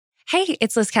Hey,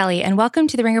 it's Liz Kelly, and welcome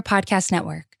to the Ringer Podcast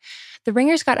Network. The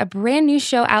Ringer's got a brand new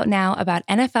show out now about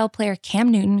NFL player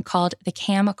Cam Newton called The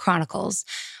Cam Chronicles.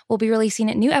 We'll be releasing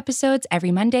new episodes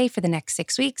every Monday for the next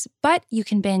 6 weeks, but you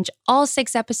can binge all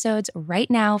 6 episodes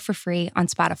right now for free on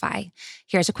Spotify.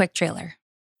 Here's a quick trailer.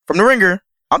 From The Ringer,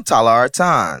 I'm Tyler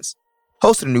Artans,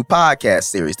 host of the new podcast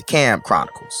series, The Cam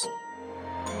Chronicles.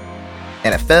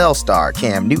 NFL star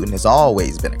Cam Newton has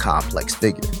always been a complex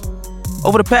figure.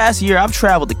 Over the past year, I've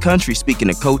traveled the country speaking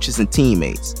to coaches and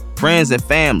teammates, friends and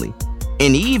family,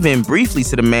 and even briefly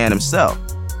to the man himself,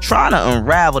 trying to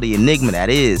unravel the enigma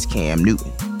that is Cam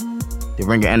Newton. The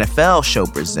Ringer NFL show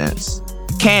presents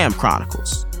The Cam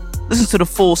Chronicles. Listen to the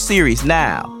full series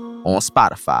now on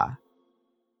Spotify.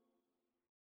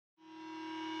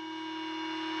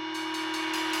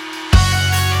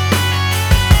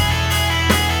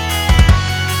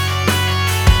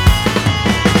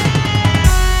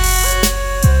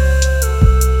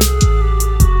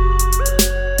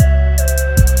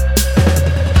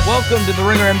 Welcome to the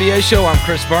Ringer NBA Show. I'm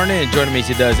Chris Vernon, and joining me as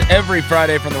he does every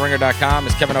Friday from TheRinger.com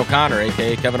is Kevin O'Connor,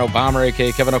 a.k.a. Kevin O'Bomber,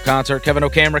 a.k.a. Kevin O'Concert, Kevin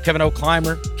O'Camera, Kevin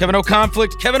O'Climber, Kevin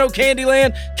O'Conflict, Kevin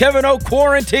O'Candyland, Kevin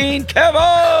O'Quarantine, Kevin!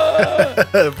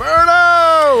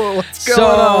 Verno! What's going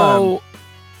on? So,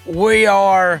 we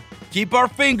are, keep our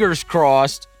fingers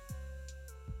crossed,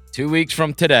 2 weeks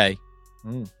from today,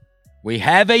 we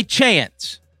have a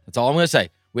chance, that's all I'm going to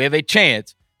say, we have a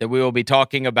chance that we will be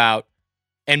talking about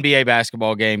NBA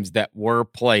basketball games that were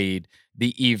played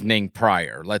the evening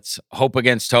prior. Let's hope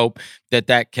against hope that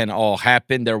that can all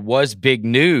happen. There was big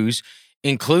news,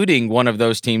 including one of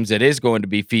those teams that is going to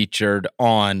be featured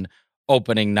on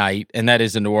opening night, and that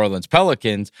is the New Orleans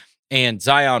Pelicans. And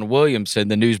Zion Williamson,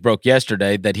 the news broke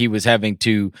yesterday that he was having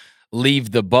to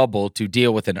leave the bubble to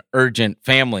deal with an urgent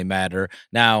family matter.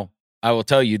 Now, I will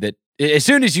tell you that as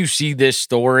soon as you see this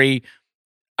story,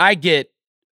 I get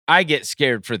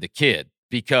scared for the kid.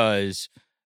 Because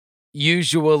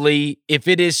usually if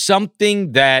it is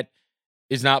something that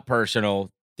is not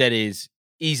personal, that is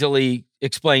easily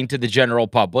explained to the general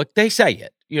public, they say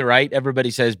it. You're right.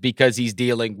 Everybody says because he's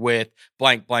dealing with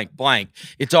blank, blank, blank.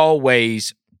 It's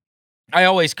always, I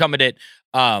always come at it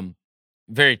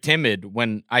very timid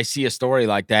when I see a story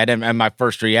like that. And my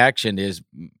first reaction is,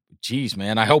 geez,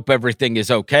 man, I hope everything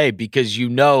is okay. Because you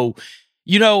know,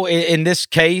 in this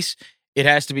case, it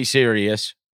has to be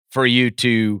serious for you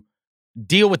to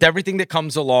deal with everything that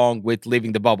comes along with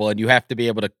leaving the bubble, and you have to be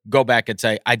able to go back and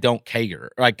say, I don't care.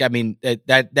 Like, I mean,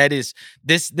 that is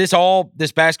this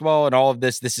basketball and all of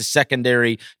this is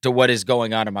secondary to what is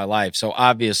going on in my life. So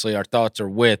obviously our thoughts are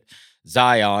with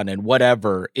Zion and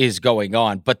whatever is going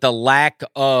on, but the lack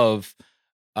of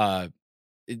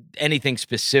anything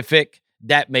specific,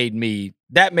 that made me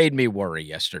worry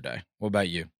yesterday. What about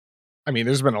you? I mean,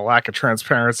 there's been a lack of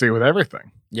transparency with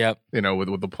everything. Yep.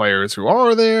 With the players who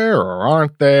are there or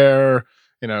aren't there,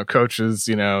 coaches,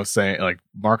 saying like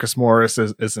Marcus Morris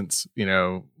isn't,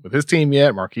 with his team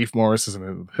yet. Markieff Morris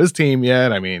isn't with his team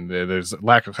yet. I mean, there's a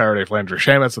lack of clarity of Landry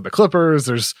Shamet with the Clippers.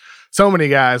 There's so many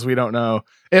guys we don't know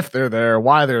if they're there,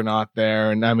 why they're not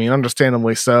there. And I mean,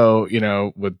 understandably so,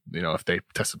 if they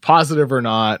tested positive or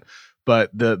not.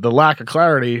 But the lack of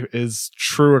clarity is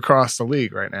true across the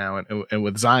league right now. And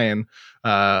with Zion,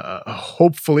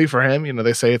 hopefully for him,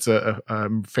 they say it's a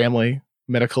family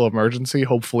medical emergency.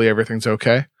 Hopefully everything's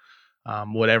okay,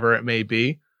 whatever it may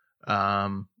be. I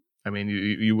mean,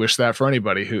 you wish that for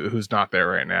anybody who's not there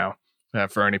right now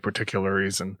for any particular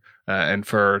reason. And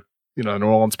for, the New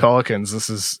Orleans Pelicans, this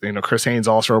is, Chris Haynes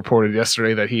also reported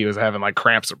yesterday that he was having like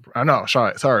cramps. It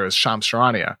was Shams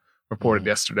Charania. Reported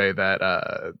yesterday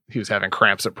that he was having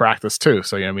cramps at practice too.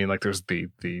 So like there's the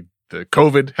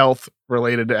COVID health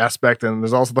related aspect, and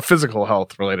there's also the physical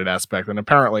health related aspect. And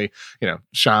apparently,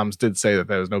 Shams did say that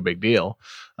was no big deal,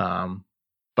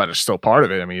 but it's still part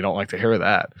of it. I mean, you don't like to hear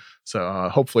that. So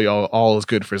hopefully all is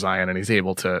good for Zion, and he's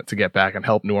able to get back and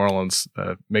help New Orleans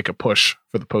make a push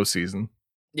for the postseason.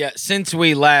 Yeah, since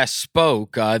we last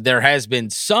spoke, there has been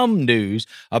some news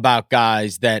about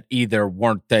guys that either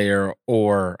weren't there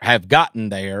or have gotten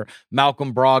there.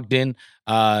 Malcolm Brogdon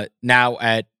now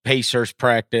at Pacers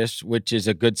practice, which is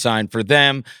a good sign for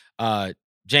them.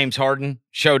 James Harden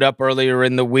showed up earlier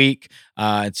in the week,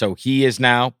 and so he is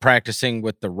now practicing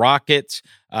with the Rockets,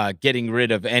 getting rid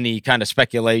of any kind of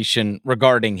speculation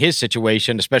regarding his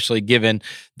situation, especially given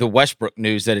the Westbrook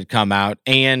news that had come out.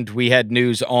 And we had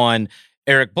news on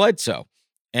Eric Bledsoe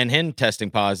and him testing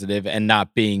positive and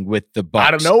not being with the Bucks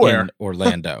out of nowhere in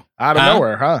Orlando. Out of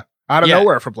nowhere, huh? Out of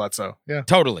nowhere for Bledsoe. Yeah,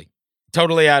 totally.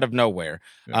 totally out of nowhere,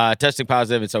 testing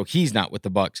positive, and so he's not with the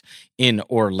Bucks in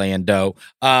Orlando.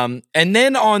 And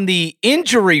then on the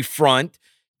injury front,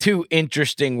 two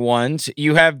interesting ones.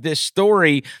 You have this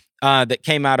story that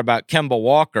came out about Kemba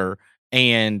Walker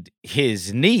and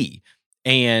his knee.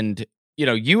 And,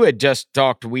 we had just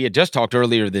talked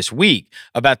earlier this week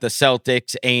about the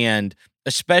Celtics, and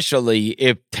especially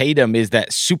if Tatum is that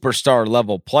superstar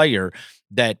level player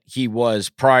that he was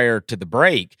prior to the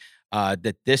break,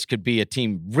 that this could be a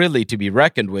team really to be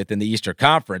reckoned with in the Eastern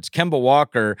Conference. Kemba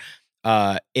Walker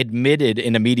admitted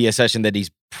in a media session that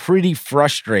he's pretty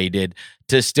frustrated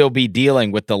to still be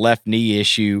dealing with the left knee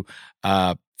issue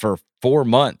for 4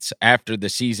 months after the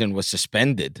season was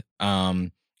suspended.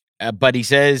 But he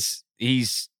says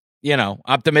he's,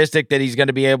 optimistic that he's going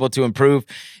to be able to improve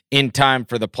in time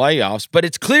for the playoffs. But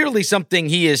it's clearly something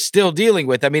he is still dealing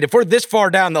with. I mean, if we're this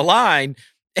far down the line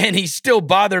and he's still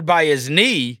bothered by his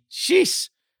knee, sheesh.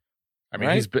 I mean,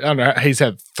 he's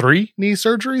had 3 knee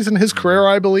surgeries in his career,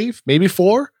 I believe, maybe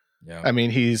 4. Yeah. I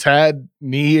mean, he's had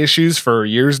knee issues for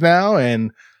years now.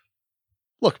 And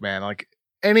look, man, like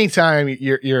anytime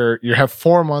you have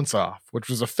 4 months off, which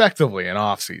was effectively an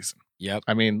off season. Yep.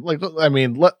 I mean,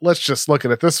 let's just look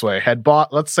at it this way.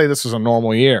 Let's say this was a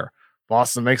normal year.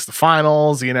 Boston makes the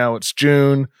finals, it's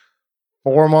June.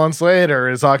 4 months later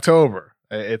is October.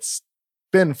 It's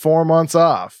been 4 months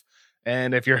off.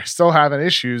 And if you're still having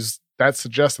issues, that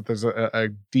suggests that there's a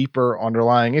deeper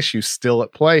underlying issue still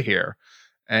at play here.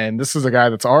 And this is a guy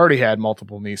that's already had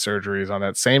multiple knee surgeries on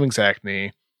that same exact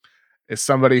knee. Is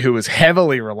somebody who is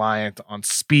heavily reliant on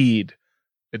speed,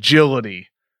 agility,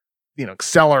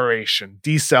 acceleration,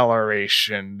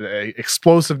 deceleration,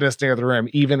 explosiveness near the rim,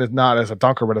 even if not as a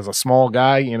dunker, but as a small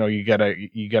guy, you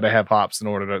gotta have hops in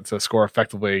order to score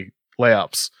effectively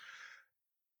layups.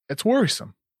 It's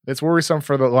worrisome. It's worrisome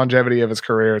for the longevity of his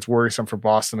career. It's worrisome for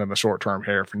Boston in the short term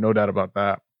here, for no doubt about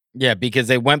that. Yeah, because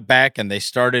they went back and they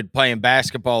started playing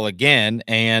basketball again,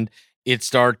 and it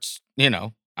starts,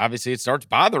 obviously it starts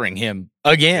bothering him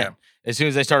again as soon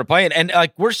as they started playing. And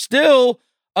we're still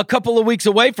a couple of weeks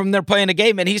away from them playing a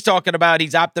game, and he's talking about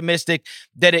he's optimistic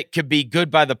that it could be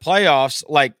good by the playoffs.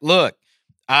 Like, look,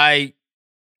 I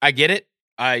get it.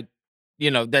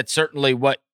 That's certainly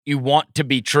what you want to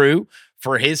be true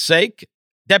for his sake.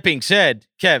 That being said,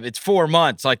 Kev, it's 4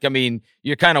 months.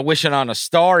 You're kind of wishing on a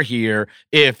star here.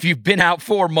 If you've been out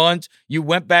 4 months, you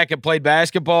went back and played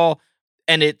basketball,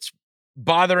 and it's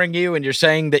bothering you, and you're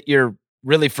saying that you're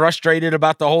really frustrated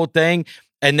about the whole thing,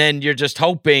 and then you're just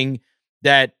hoping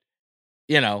that,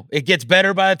 it gets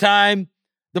better by the time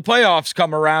the playoffs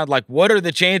come around. Like, what are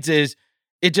the chances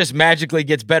it just magically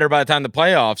gets better by the time the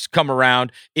playoffs come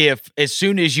around if as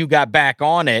soon as you got back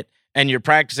on it and you're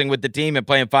practicing with the team and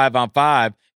playing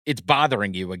 5-on-5, it's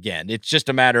bothering you again? It's just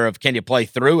a matter of, can you play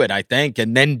through it, I think,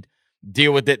 and then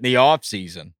deal with it in the off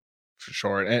season. For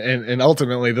sure. And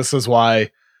ultimately, this is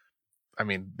why,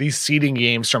 these seeding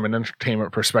games from an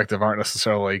entertainment perspective aren't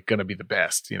necessarily going to be the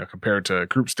best, compared to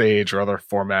group stage or other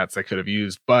formats they could have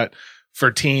used. But for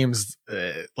teams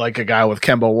like a guy with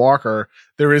Kemba Walker,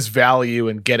 there is value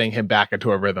in getting him back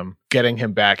into a rhythm, getting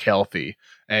him back healthy,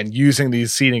 and using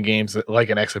these seeding games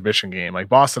like an exhibition game. Like,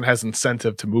 Boston has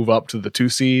incentive to move up to the 2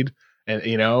 seed, and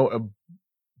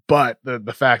but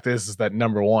the fact is that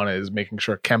number one is making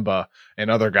sure Kemba and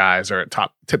other guys are at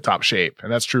tip top shape,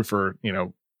 and that's true for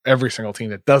every single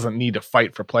team that doesn't need to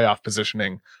fight for playoff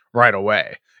positioning right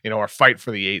away, or fight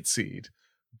for the 8 seed.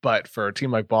 But for a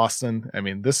team like Boston, they're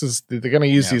going to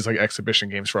use these like exhibition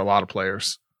games for a lot of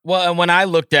players. Well, and when I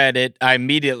looked at it, I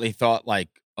immediately thought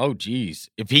oh, geez,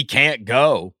 if he can't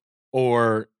go,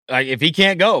 or if he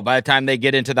can't go by the time they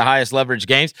get into the highest leverage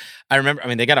games. I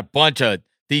remember, they got a bunch of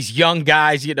these young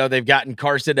guys, they've gotten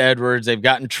Carson Edwards, they've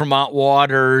gotten Tremont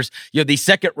Waters, these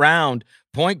second round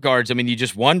point guards. You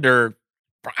just wonder,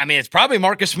 it's probably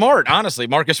Marcus Smart, honestly,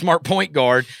 Marcus Smart point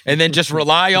guard, and then just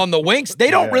rely on the wings.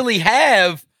 They don't really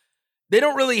have,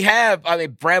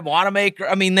 Brad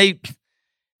Wanamaker.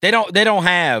 They don't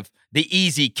have the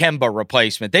easy Kemba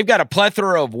replacement. They've got a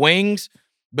plethora of wings,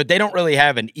 but they don't really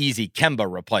have an easy Kemba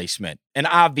replacement. And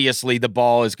obviously the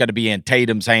ball is going to be in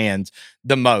Tatum's hands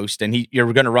the most, and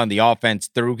you're going to run the offense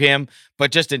through him.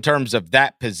 But just in terms of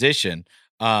that position,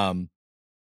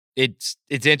 it's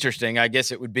interesting. I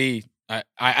guess it would be,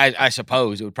 I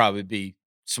suppose it would probably be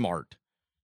Smart,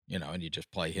 and you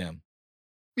just play him.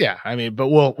 Yeah, but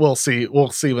we'll see. We'll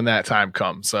see when that time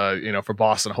comes. For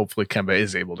Boston, hopefully Kemba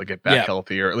is able to get back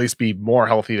healthy, or at least be more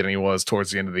healthy than he was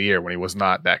towards the end of the year when he was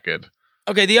not that good.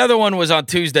 Okay, the other one was on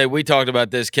Tuesday. We talked about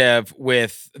this, Kev,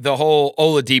 with the whole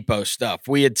Oladipo stuff.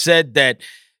 We had said that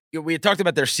we had talked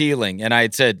about their ceiling, and I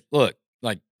had said, look,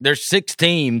 Like, there's 6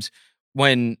 teams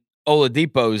when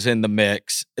Oladipo's in the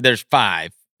mix. There's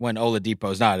 5 when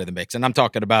Oladipo's not in the mix. And I'm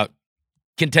talking about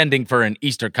contending for an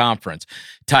Eastern Conference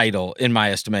title, in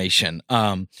my estimation.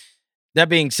 That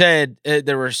being said,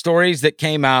 there were stories that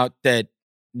came out that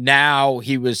now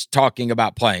he was talking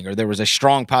about playing, or there was a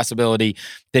strong possibility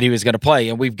that he was going to play.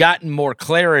 And we've gotten more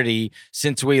clarity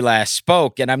since we last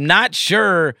spoke. And I'm not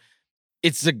sure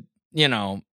it's the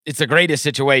greatest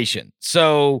situation.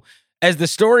 So as the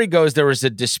story goes, there was a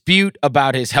dispute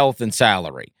about his health and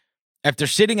salary. After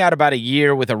sitting out about a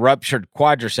year with a ruptured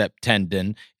quadricep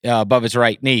tendon above his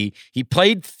right knee, he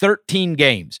played 13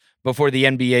 games before the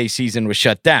NBA season was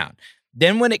shut down.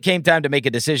 Then when it came time to make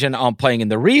a decision on playing in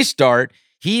the restart,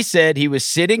 he said he was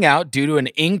sitting out due to an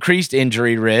increased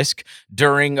injury risk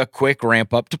during a quick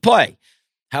ramp up to play.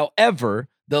 However,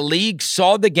 the league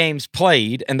saw the games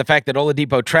played and the fact that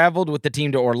Oladipo traveled with the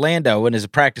team to Orlando and is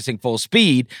practicing full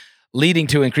speed, leading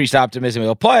to increased optimism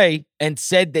he'll play, and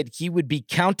said that he would be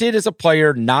counted as a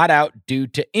player not out due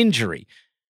to injury.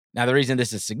 Now, the reason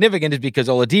this is significant is because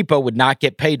Oladipo would not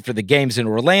get paid for the games in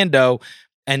Orlando,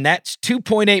 and that's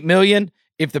 $2.8 million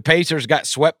if the Pacers got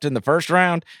swept in the first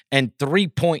round, and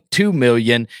 $3.2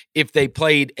 million if they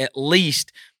played at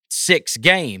least 6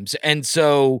 games. And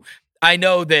so I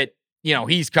know that,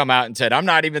 he's come out and said, I'm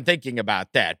not even thinking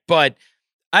about that. But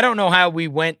I don't know how we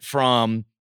went from,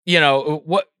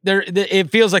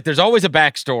 it feels like there's always a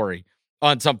backstory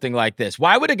on something like this.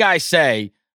 Why would a guy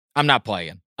say, I'm not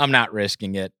playing, I'm not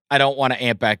risking it, I don't want to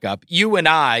amp back up? You and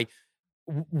I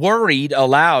worried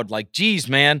aloud, like, geez,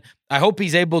 man, I hope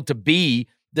he's able to be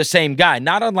the same guy.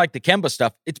 Not unlike the Kemba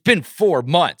stuff. It's been 4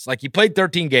 months. Like, he played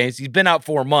 13 games. He's been out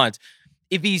 4 months.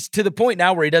 If he's to the point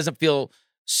now where he doesn't feel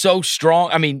so strong,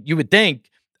 I mean, you would think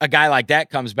a guy like that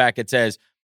comes back and says,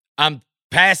 I'm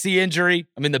past the injury.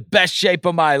 I'm in the best shape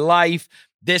of my life.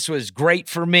 This was great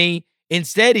for me.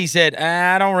 Instead, he said,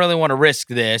 I don't really want to risk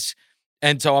this,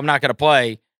 and so I'm not going to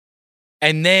play.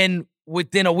 And then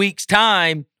within a week's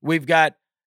time, we've got,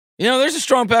 there's a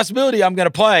strong possibility I'm going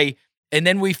to play. And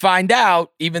then we find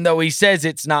out, even though he says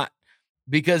it's not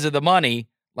because of the money,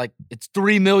 like, it's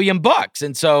 $3 million.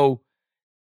 And so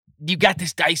you got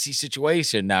this dicey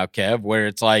situation now, Kev, where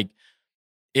it's like,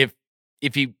 if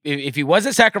he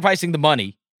wasn't sacrificing the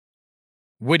money,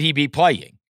 would he be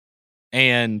playing?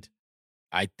 And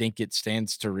I think it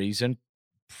stands to reason,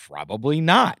 probably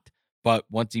not. But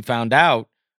once he found out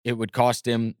it would cost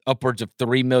him upwards of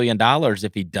 $3 million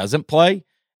if he doesn't play,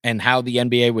 and how the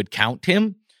NBA would count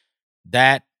him,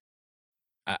 that,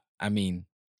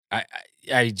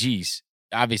 geez,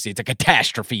 obviously it's a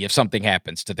catastrophe if something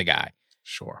happens to the guy.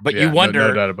 Sure. But you wonder.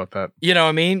 No doubt about that. You know what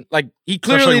I mean? Like, he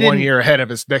clearly Especially 1 didn't, year ahead of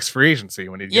his next free agency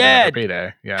when he'd get another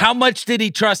payday. Yeah. How much did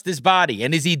he trust his body?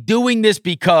 And is he doing this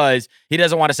because he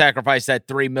doesn't want to sacrifice that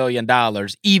 $3 million,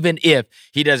 even if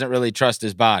he doesn't really trust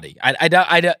his body?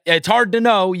 It's hard to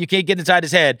know. You can't get inside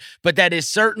his head, but that is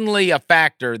certainly a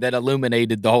factor that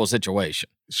illuminated the whole situation.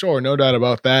 Sure, no doubt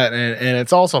about that. And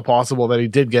it's also possible that he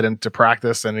did get into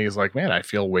practice and he's like, man, I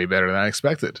feel way better than I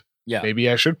expected. Yeah. Maybe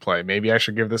I should play. Maybe I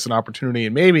should give this an opportunity.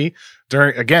 And maybe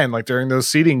during those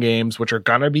seeding games, which are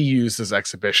going to be used as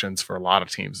exhibitions for a lot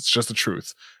of teams, it's just the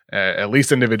truth, at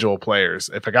least individual players.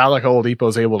 If a guy like Oladipo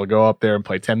is able to go up there and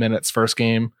play 10 minutes first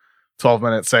game, 12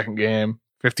 minutes second game,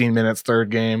 15 minutes third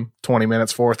game, 20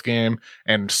 minutes fourth game,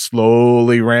 and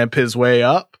slowly ramp his way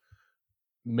up,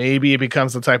 maybe it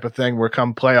becomes the type of thing where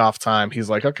come playoff time, he's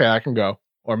like, okay, I can go.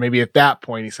 Or maybe at that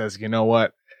point he says, you know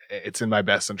what, it's in my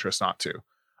best interest not to.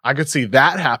 I could see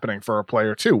that happening for a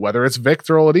player too, whether it's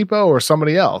Victor Oladipo or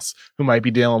somebody else who might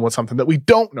be dealing with something that we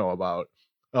don't know about.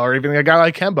 Or even a guy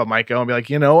like Kemba might go and be like,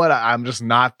 you know what, I'm just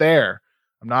not there.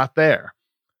 I'm not there.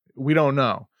 We don't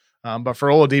know. But for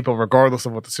Oladipo, regardless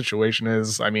of what the situation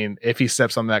is, I mean, if he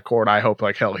steps on that court, I hope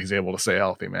like hell he's able to stay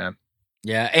healthy, man.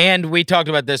 Yeah, and we talked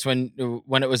about this when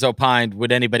it was opined,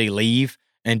 would anybody leave?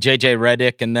 And JJ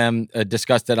Redick and them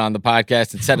discussed it on the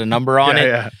podcast and set a number on it.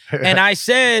 Yeah. And I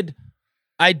said,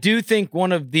 I do think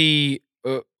one of the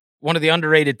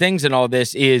underrated things in all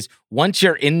this is once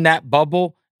you're in that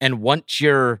bubble and once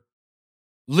you're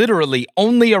literally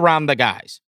only around the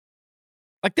guys,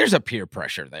 like, there's a peer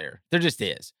pressure there. There just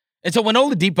is. And so when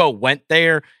Oladipo went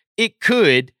there, it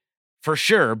could for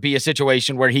sure be a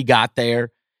situation where he got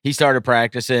there, he started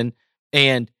practicing,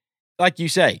 and like you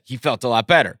say, he felt a lot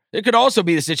better. It could also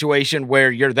be the situation where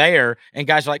you're there and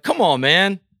guys are like, come on,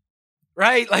 man.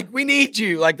 Right? Like, we need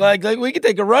you. Like we could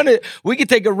take a run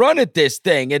at this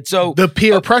thing. And so the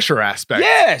peer pressure aspect.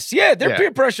 Yes. Yeah. There's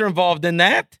peer pressure involved in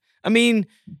that. I mean,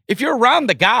 if you're around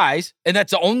the guys and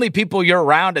that's the only people you're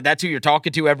around and that's who you're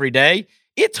talking to every day,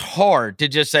 it's hard to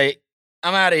just say,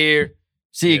 I'm out of here.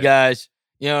 See you guys.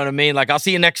 You know what I mean? Like, I'll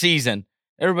see you next season.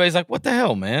 Everybody's like, what the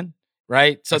hell, man?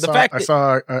 Right? So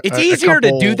it's easier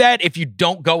to do that if you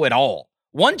don't go at all.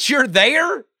 Once you're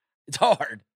there, it's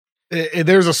hard.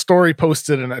 There's a story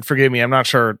posted, and forgive me, I'm not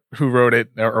sure who wrote it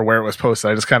or where it was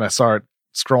posted. I just kind of saw it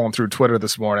scrolling through Twitter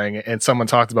this morning, and someone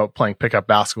talked about playing pickup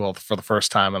basketball for the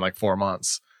first time in like 4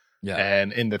 months. Yeah.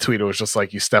 And in the tweet, it was just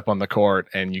like you step on the court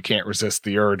and you can't resist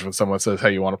the urge when someone says,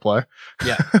 hey, you want to play?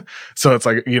 Yeah. So it's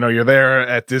like, you're there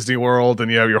at Disney World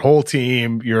and you have your whole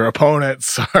team, your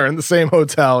opponents are in the same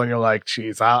hotel, and you're like,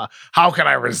 geez, how can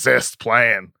I resist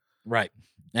playing? Right.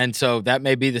 And so that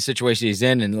may be the situation he's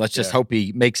in, and let's just hope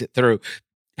he makes it through.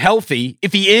 Healthy.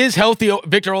 If he is healthy,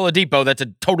 Victor Oladipo, that's a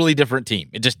totally different team.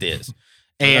 It just is.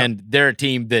 And they're a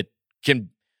team that can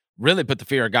really put the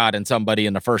fear of God in somebody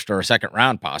in the first or a second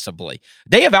round, possibly.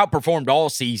 They have outperformed all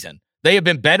season. They have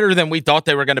been better than we thought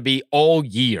they were going to be all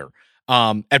year.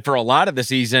 And for a lot of the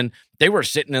season, they were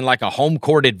sitting in like a home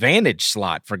court advantage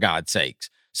slot, for God's sakes.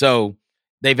 So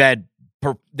they've had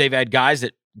guys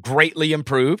that greatly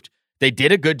improved. They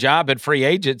did a good job at free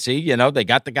agency. They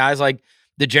got the guys like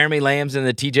the Jeremy Lambs and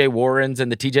the TJ Warrens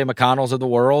and the TJ McConnells of the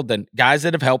world, and guys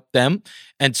that have helped them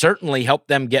and certainly helped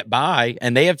them get by.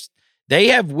 And they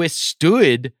have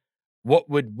withstood what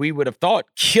we would have thought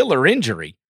killer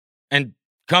injury and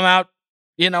come out,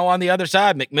 on the other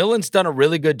side. McMillan's done a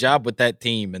really good job with that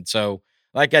team. And so,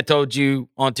 like I told you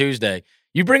on Tuesday,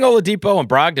 you bring Oladipo and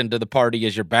Brogdon to the party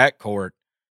as your backcourt,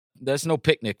 that's no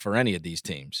picnic for any of these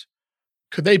teams.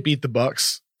 Could they beat the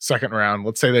Bucks second round?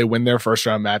 Let's say they win their first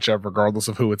round matchup, regardless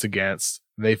of who it's against.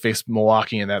 They face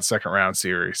Milwaukee in that second round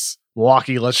series.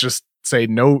 Milwaukee, let's just say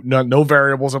no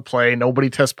variables at play. Nobody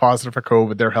tests positive for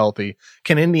COVID. They're healthy.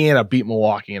 Can Indiana beat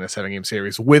Milwaukee in a 7-game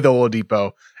series with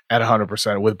Oladipo at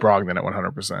 100%, with Brogdon at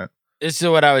 100%? This is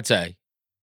what I would say.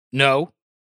 No,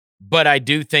 but I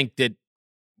do think that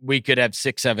we could have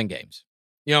 6-7 games.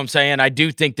 You know what I'm saying? I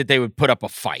do think that they would put up a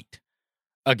fight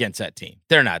against that team.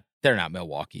 They're not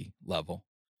Milwaukee level.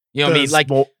 You know what I mean? Like,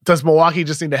 does Milwaukee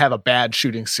just need to have a bad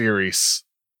shooting series?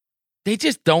 They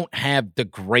just don't have the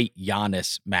great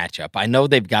Giannis matchup. I know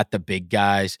they've got the big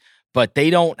guys, but they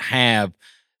don't have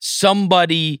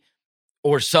somebody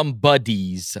or some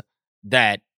buddies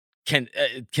that can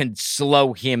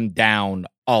slow him down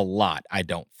a lot, I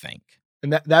don't think.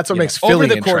 And that's what makes Philly over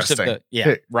the interesting. Course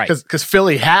of right. Because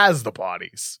Philly has the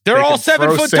bodies. They're all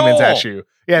 7 foot tall. At you.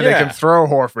 Yeah, they can throw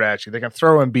Horford at you. They can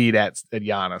throw Embiid at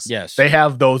Giannis. Yes. They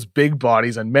have those big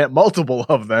bodies and multiple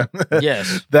of them.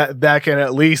 Yes. that can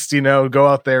at least, go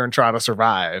out there and try to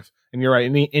survive. And you're right,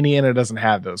 Indiana doesn't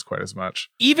have those quite as much.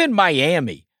 Even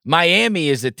Miami. Miami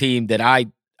is a team that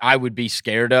I would be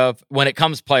scared of when it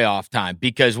comes playoff time,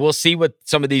 because we'll see what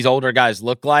some of these older guys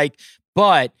look like.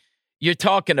 But you're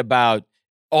talking about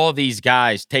all these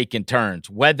guys taking turns,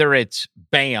 whether it's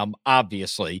Bam,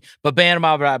 obviously, but Bam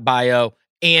Adebayo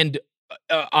and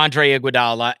Andre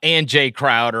Iguodala and Jay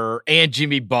Crowder and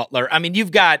Jimmy Butler. I mean, you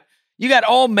got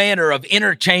all manner of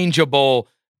interchangeable,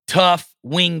 tough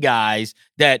wing guys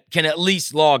that can at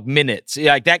least log minutes.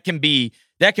 Like that can be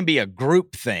a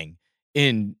group thing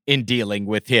in dealing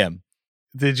with him.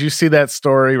 Did you see that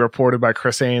story reported by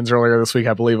Chris Haynes earlier this week?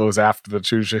 I believe it was after the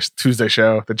Tuesday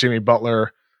show that Jimmy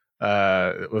Butler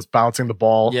was bouncing the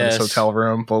ball in his hotel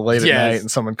room late at night,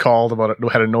 and someone called about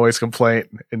it, had a noise complaint,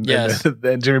 and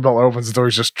Jimmy Butler opens the door,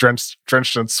 he's just drenched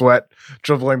in sweat,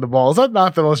 dribbling the ball. Is that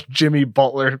not the most Jimmy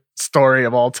Butler story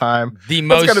of all time? The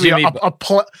most that's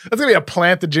gonna be a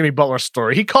planted Jimmy Butler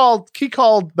story. He called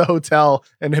the hotel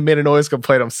and made a noise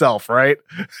complaint himself, right?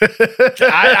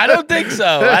 I don't think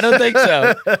so.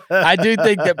 I do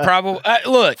think that probably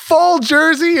look, full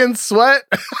jersey and sweat.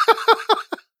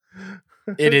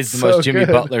 It is the most Jimmy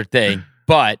Butler thing.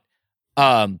 But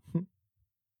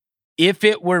if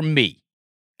it were me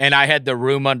and I had the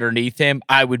room underneath him,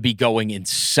 I would be going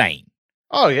insane.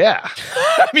 Oh, yeah.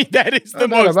 I mean, that is the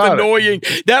most annoying.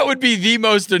 That would be the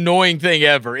most annoying thing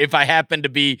ever if I happened to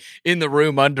be in the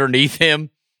room underneath him,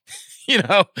 and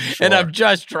I'm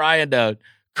just trying to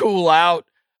cool out.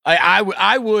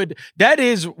 I would. That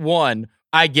is one.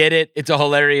 I get it. It's a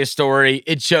hilarious story.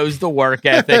 It shows the work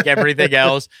ethic, everything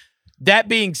else. That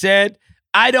being said,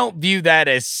 I don't view that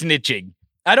as snitching.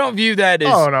 I don't view that as...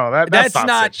 Oh, no, that's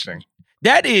not snitching.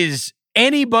 That is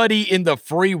anybody in the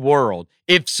free world.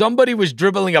 If somebody was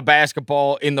dribbling a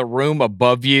basketball in the room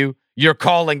above you, you're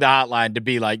calling the hotline to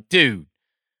be like, dude,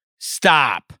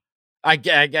 stop.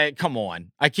 Come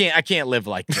on. I can't live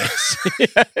like this.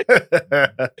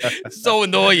 So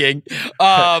annoying.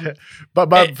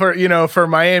 But for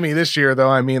Miami this year, though,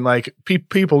 I mean, like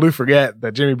people do forget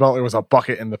that Jimmy Butler was a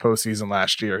bucket in the postseason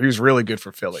last year. He was really good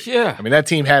for Philly. Yeah. I mean, that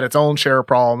team had its own share of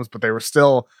problems, but they were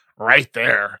still right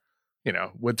there,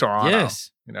 with Toronto.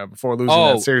 Yes. Before losing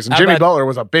that series. And Jimmy Butler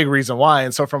was a big reason why.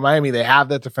 And so for Miami, they have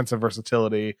that defensive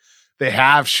versatility. They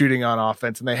have shooting on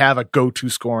offense, and they have a go-to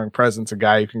scoring presence, a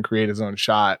guy who can create his own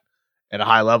shot at a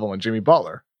high level in Jimmy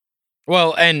Butler.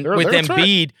 Well, and with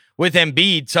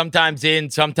Embiid, sometimes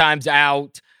in, sometimes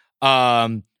out.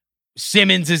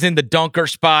 Simmons is in the dunker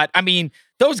spot. I mean,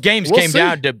 those games came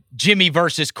down to Jimmy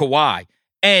versus Kawhi.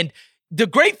 And the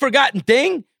great forgotten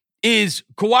thing is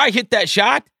Kawhi hit that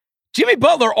shot. Jimmy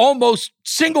Butler almost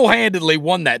single-handedly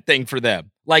won that thing for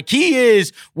them. Like he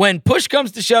is, when push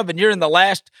comes to shove and you're in the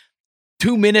last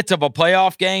 2 minutes of a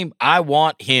playoff game, I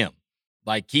want him.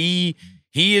 Like he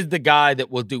is the guy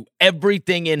that will do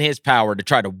everything in his power to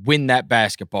try to win that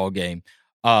basketball game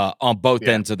on both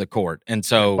ends of the court. And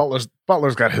so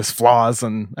Butler's got his flaws,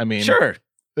 and I mean, sure,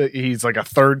 he's like a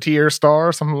third-tier star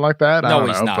or something like that. No,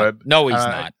 he's not. No, he's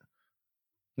not.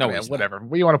 No, he's whatever. Not.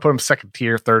 We want to put him second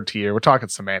tier, third tier. We're talking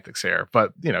semantics here,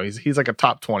 but he's like a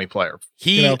top 20 player.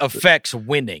 He affects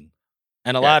winning.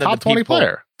 And a lot of the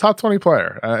people, top 20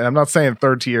 player. I'm not saying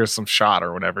third tier is some shot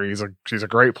or whatever. He's a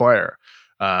great player.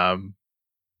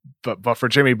 But for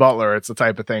Jimmy Butler, it's the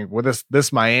type of thing where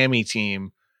this Miami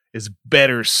team is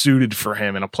better suited for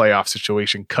him in a playoff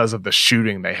situation because of the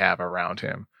shooting they have around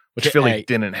him, which Philly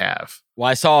didn't have. Well,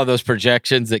 I saw those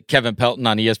projections that Kevin Pelton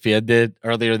on ESPN did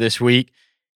earlier this week.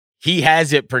 He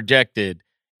has it projected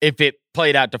if it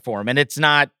played out to form, and it's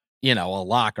not, a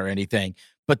lock or anything.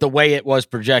 But the way it was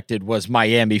projected was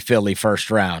Miami-Philly first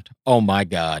round. Oh, my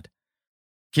God.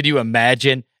 Could you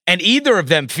imagine? And either of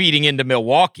them feeding into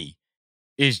Milwaukee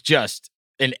is just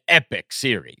an epic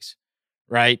series,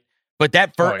 right? But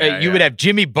that you would have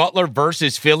Jimmy Butler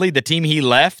versus Philly, the team he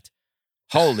left.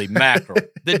 Holy mackerel.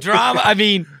 The drama, I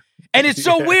mean, and it's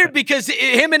so weird because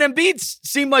him and Embiid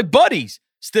seem like buddies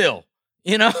still,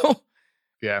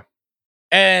 Yeah.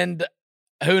 And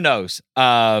who knows?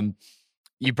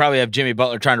 You probably have Jimmy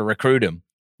Butler trying to recruit him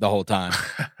the whole time,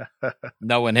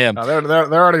 knowing him. No,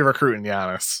 they're already recruiting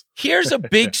Giannis. Here's a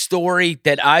big story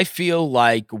that I feel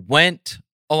like went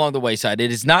along the wayside.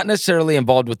 It is not necessarily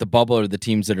involved with the bubble or the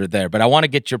teams that are there, but I want to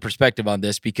get your perspective on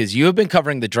this because you have been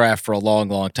covering the draft for a long,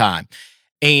 long time.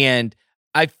 And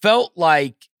I felt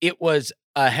like it was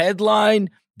a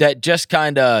headline that just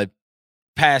kind of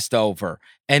passed over.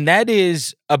 And that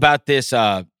is about this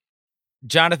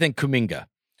Jonathan Kuminga,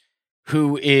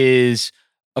 who is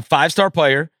a 5-star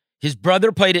player. His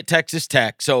brother played at Texas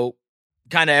Tech, so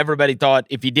kind of everybody thought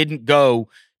if he didn't go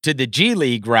to the G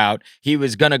League route, he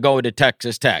was going to go to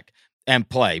Texas Tech and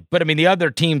play. But, I mean, the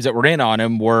other teams that were in on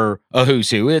him were a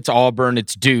who's who. It's Auburn,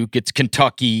 it's Duke, it's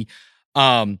Kentucky.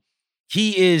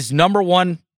 He is number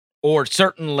one, or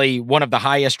certainly one of the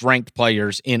highest-ranked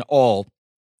players in all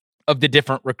of the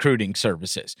different recruiting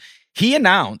services. He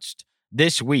announced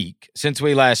this week, since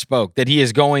we last spoke, that he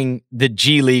is going the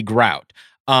G League route.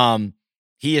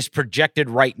 He is projected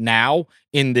right now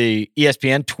in the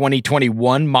ESPN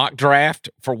 2021 mock draft,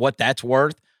 for what that's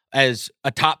worth, as a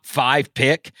top 5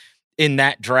 pick in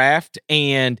that draft.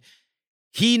 And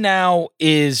he now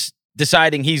is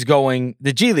deciding he's going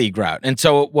the G League route. And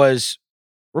so it was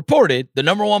reported the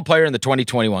number 1 player in the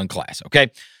 2021 class. Okay.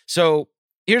 So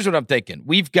here's what I'm thinking.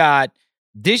 We've got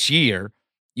this year,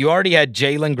 you already had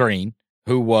Jalen Green,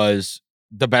 who was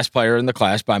the best player in the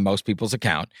class by most people's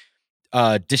account.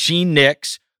 Deshaun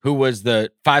Nix, who was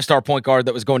the 5-star point guard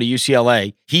that was going to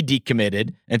UCLA, he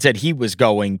decommitted and said he was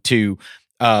going to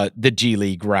the G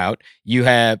League route. You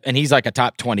have, and he's like a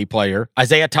top 20 player.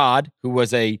 Isaiah Todd, who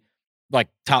was a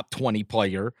top 20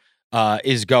 player,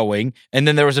 is going. And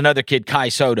then there was another kid, Kai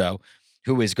Soto,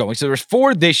 who is going. So there's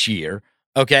 4 this year.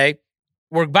 Okay.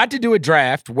 We're about to do a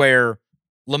draft where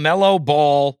LaMelo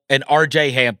Ball and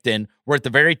RJ Hampton were at the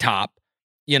very top,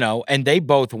 and they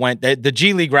both went, the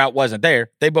G League route wasn't there.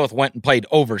 They both went and played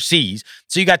overseas.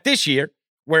 So you got this year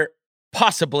where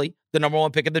possibly the number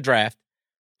 1 pick of the draft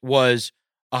was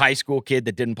a high school kid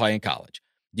that didn't play in college.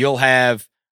 You'll have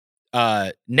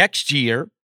next year,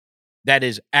 that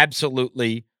is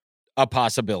absolutely a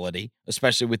possibility,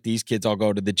 especially with these kids all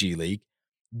go to the G League.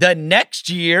 The next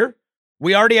year,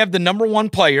 we already have the number 1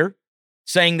 player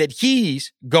saying that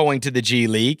he's going to the G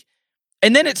League.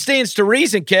 And then it stands to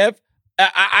reason, Kev,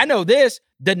 I know this,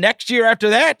 the next year after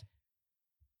that,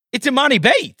 it's Imani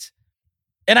Bates.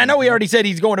 And I know he already said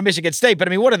he's going to Michigan State, but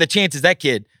I mean, what are the chances that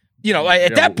kid,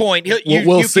 at that point, you can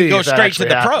go straight to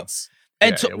the pros.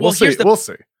 And we'll see. We'll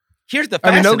see. Here's the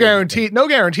I mean, no fascinating thing.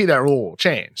 guarantee that rule will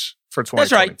change for 2022.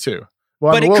 That's right.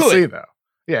 Well, But we'll it could. see though.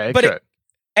 Yeah, it could.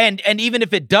 And even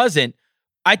if it doesn't,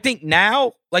 I think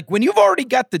now, like when you've already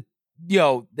got the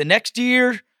next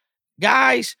year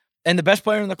guys and the best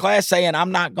player in the class saying,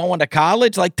 I'm not going to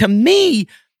college, like to me,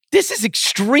 this is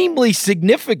extremely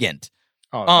significant.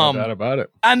 Oh, no doubt about it.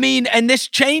 I mean, and this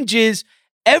changes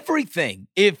everything.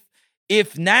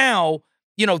 If now,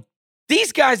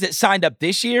 these guys that signed up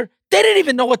this year, they didn't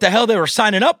even know what the hell they were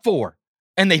signing up for,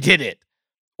 and they did it.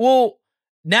 Well,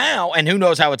 now, and who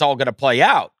knows how it's all going to play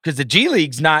out, because the G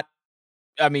League's not,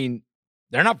 I mean,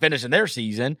 they're not finishing their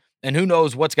season, and who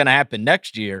knows what's going to happen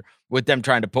next year with them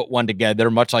trying to put one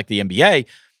together, much like the NBA.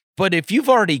 But if you've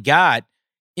already got,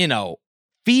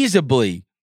 feasibly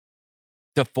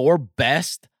the 4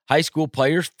 best high school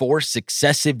players 4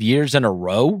 successive years in a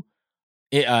row,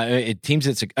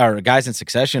 teams or guys in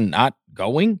succession not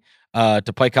going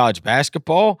to play college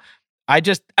basketball, I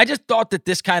just thought that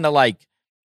this kind of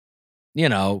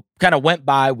went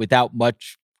by without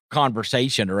much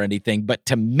conversation or anything. But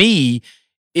to me,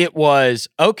 it was,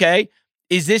 okay,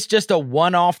 is this just a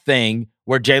one-off thing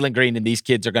where Jalen Green and these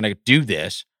kids are going to do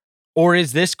this? Or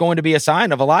is this going to be a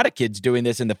sign of a lot of kids doing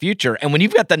this in the future? And when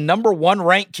you've got the number 1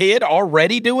 ranked kid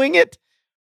already doing it,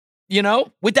 and he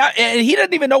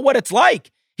doesn't even know what it's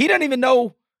like. He doesn't even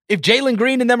know if Jalen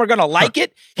Green and them are going to like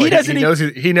it. He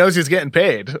knows he's getting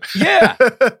paid. Yeah.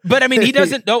 But I mean, he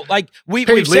doesn't know, we've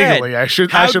legally. said, I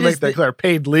should make that clear.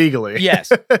 Paid legally.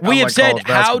 Yes. We have said,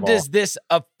 how does this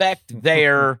affect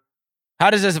their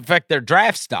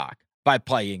draft stock by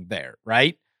playing there?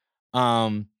 Right.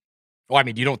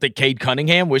 You don't think Cade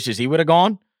Cunningham wishes he would have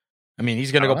gone? I mean,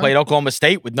 he's going to go play at Oklahoma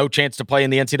State with no chance to play in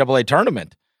the NCAA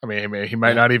tournament. I mean, he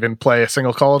might not even play a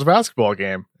single college basketball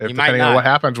game, depending on what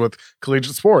happens with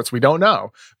collegiate sports. We don't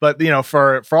know. But,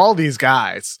 for all these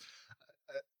guys,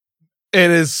 it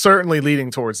is certainly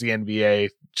leading towards the NBA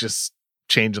just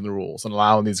changing the rules and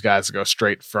allowing these guys to go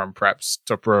straight from preps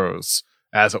to pros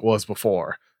as it was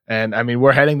before. And I mean,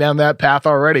 we're heading down that path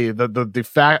already.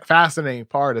 The fascinating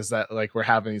part is that we're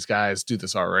having these guys do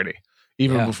this already,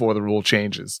 even before the rule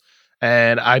changes.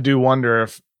 And I do wonder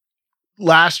if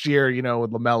last year,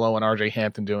 with LaMelo and RJ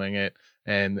Hampton doing it,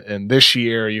 and this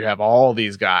year you have all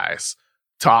these guys,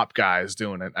 top guys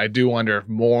doing it. I do wonder if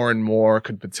more and more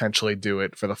could potentially do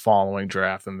it for the following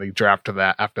draft and the draft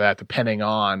after that, depending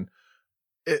on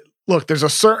it. Look, there's a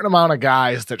certain amount of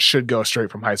guys that should go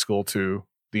straight from high school to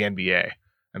the NBA.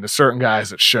 And there's certain guys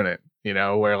that shouldn't,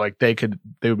 where they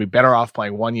would be better off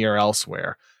playing 1 year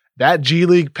elsewhere. That G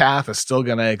League path is still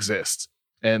going to exist.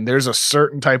 And there's a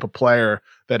certain type of player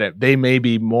that they may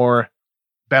be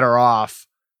better off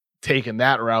taking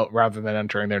that route rather than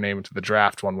entering their name into the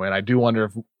draft one way. And I do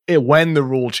wonder when the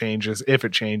rule changes, if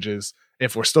it changes,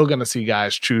 if we're still going to see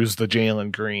guys choose the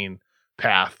Jalen Green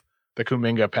path, the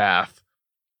Kuminga path.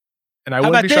 And I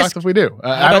wouldn't be shocked if we do.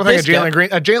 I don't think a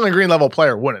Jalen Green level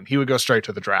player wouldn't. He would go straight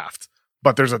to the draft.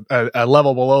 But there's a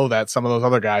level below that, some of those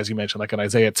other guys you mentioned, like an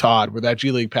Isaiah Todd, where that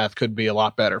G League path could be a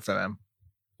lot better for them.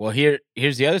 Well,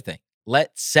 here's the other thing.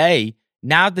 Let's say,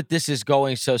 now that this is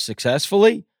going so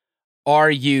successfully, are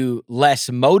you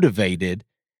less motivated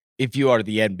if you are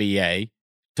the NBA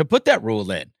to put that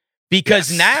rule in?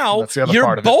 Because now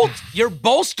you're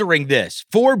bolstering this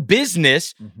for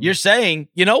business. Mm-hmm. You're saying,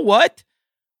 you know what?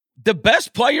 The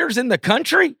best players in the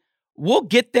country, we'll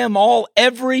get them all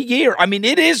every year. I mean,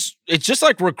 it's just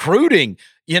like recruiting,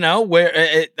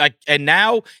 where and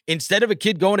now instead of a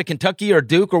kid going to Kentucky or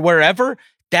Duke or wherever,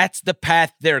 that's the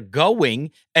path they're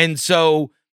going. And so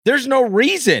there's no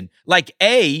reason.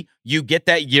 You get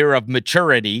that year of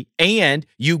maturity and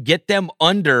you get them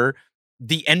under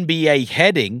the NBA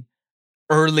heading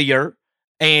earlier,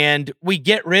 and we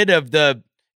get rid of the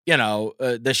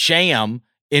sham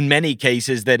in many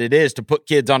cases that it is to put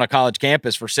kids on a college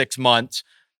campus for 6 months,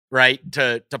 right,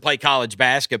 to play college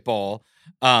basketball.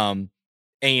 College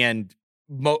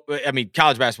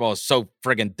basketball is so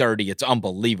friggin' dirty. It's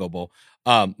unbelievable.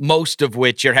 Most of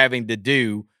which you're having to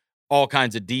do all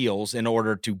kinds of deals in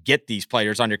order to get these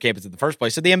players on your campus in the first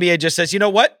place. So the NBA just says, you know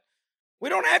what? We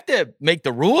don't have to make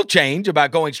the rule change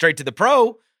about going straight to the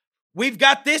pro. We've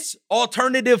got this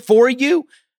alternative for you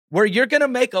where you're going to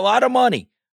make a lot of money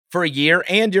for a year,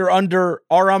 and you're under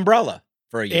our umbrella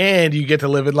for a year. And you get to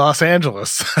live in Los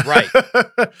Angeles. Right.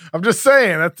 I'm just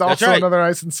saying, that's also right. Another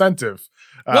nice incentive.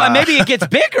 Well, maybe it gets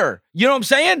bigger. You know what I'm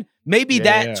saying? Maybe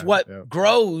that's what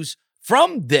grows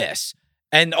from this.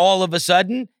 And all of a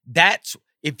sudden,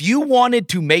 if you wanted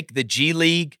to make the G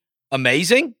League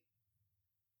amazing,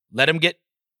 let them get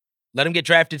let him get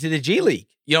drafted to the G League.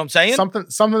 You know what I'm saying?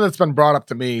 Something that's been brought up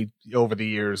to me over the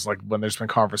years, like when there's been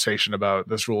conversation about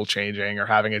this rule changing or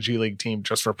having a G League team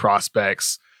just for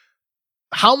prospects.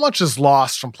 How much is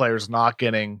lost from players not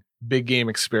getting big game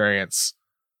experience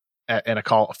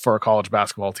for a college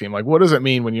basketball team? Like, what does it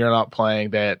mean when you're not playing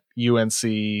that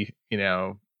UNC,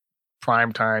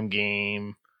 primetime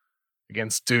game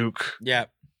against Duke? Yeah.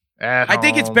 I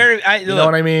think it's very, you know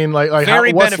what I mean? Like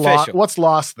very beneficial. What's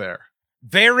lost there?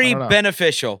 Very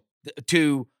beneficial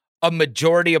to a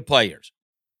majority of players.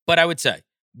 But I would say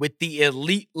with the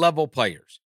elite level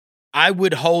players, I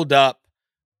would hold up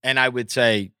and I would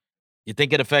say, you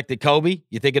think it affected Kobe?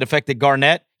 You think it affected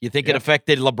Garnett? You think it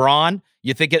affected LeBron?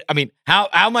 You think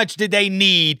how much did they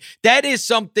need? That is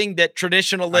something that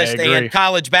traditionalists and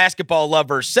college basketball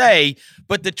lovers say,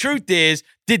 but the truth is,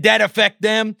 did that affect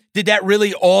them? Did that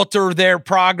really alter their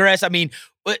progress? I mean,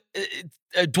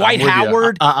 Dwight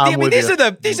Howard.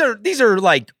 These are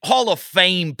like Hall of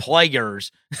Fame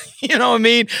players. You know what I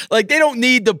mean? Like, they don't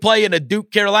need to play in a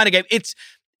Duke Carolina game. It's,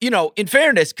 in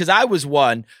fairness, because I was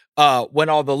one when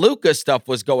all the Luka stuff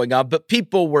was going on, but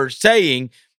people were saying,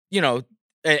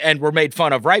 and were made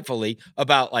fun of rightfully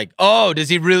about like, oh, does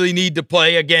he really need to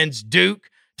play against Duke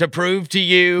to prove to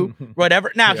you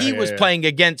whatever? Now he was playing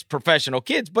against professional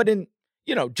kids, but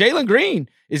Jalen Green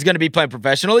is going to be playing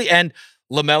professionally, and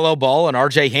LaMelo Ball and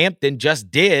RJ Hampton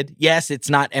just did. Yes, it's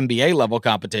not NBA level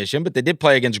competition, but they did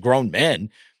play against grown men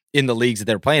in the leagues that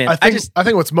they're playing in. I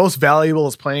think what's most valuable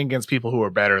is playing against people who are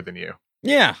better than you.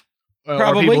 Yeah.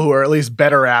 Probably. Or people who are at least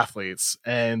better athletes.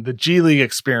 And the G League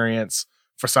experience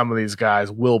for some of these guys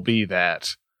will be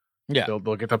that. Yeah. They'll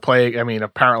get to play. I mean,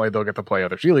 apparently they'll get to play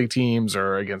other G League teams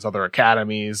or against other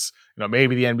academies.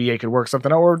 Maybe the NBA could work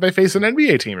something out, or they face an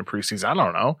NBA team in preseason. I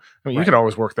don't know. I mean, you could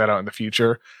always work that out in the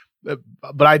future.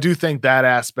 But I do think that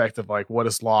aspect of like what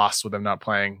is lost with them not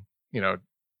playing,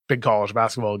 big college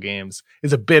basketball games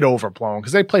is a bit overblown,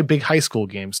 because they play big high school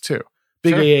games too,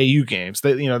 big AAU games.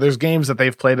 That there's games that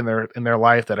they've played in their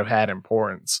life that have had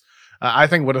importance. I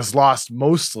think what is lost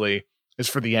mostly is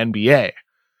for the NBA.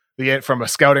 From a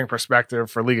scouting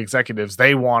perspective, for league executives,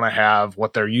 they want to have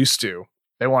what they're used to.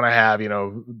 They want to have,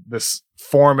 this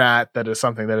format that is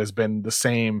something that has been the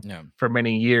same for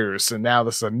many years. And now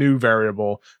this is a new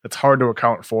variable that's hard to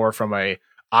account for from a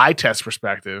eye test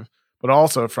perspective, but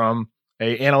also from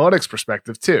a analytics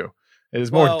perspective too. It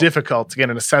is more difficult to get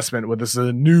an assessment with this is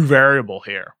a new variable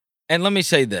here. And let me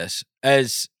say this,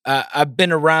 as I've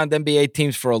been around NBA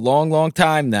teams for a long, long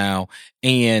time now,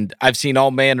 and I've seen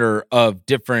all manner of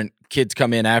different kids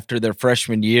come in after their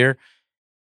freshman year.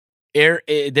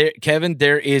 Kevin,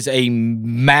 there is a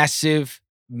massive,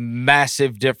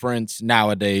 massive difference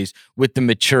nowadays with the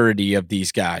maturity of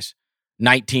these guys,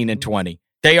 19 and 20.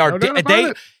 They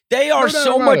are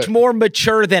so much more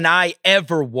mature than I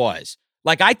ever was.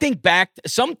 Like, I think back,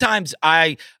 sometimes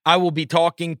I will be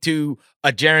talking to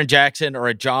a Jaren Jackson or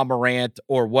a John Morant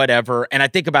or whatever, and I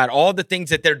think about all the things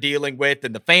that they're dealing with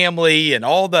and the family and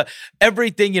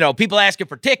everything, people asking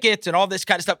for tickets and all this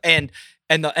kind of stuff and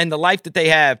the life that they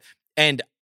have. And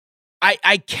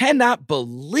I cannot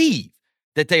believe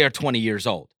that they are 20 years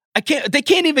old. They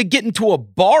can't even get into a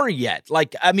bar yet.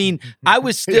 Like, I mean, I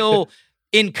was still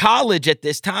in college at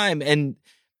this time, and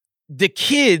the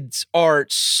kids are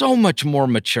so much more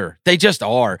mature. They just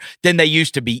are than they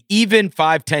used to be, even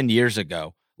 5-10 years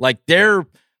ago. Like, they're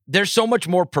so much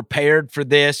more prepared for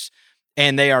this,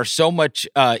 and they are so much,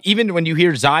 even when you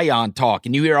hear Zion talk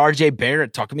and you hear RJ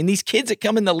Barrett talk, I mean, these kids that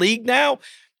come in the league now,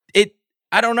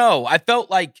 I don't know. I felt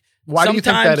like Why do you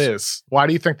think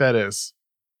that is?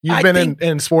 You've been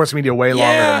in sports media way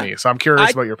longer than me, so I'm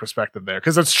curious about your perspective there,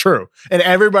 because it's true. And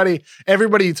everybody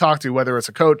you talk to, whether it's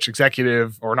a coach,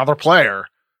 executive, or another player,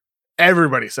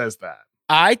 everybody says that.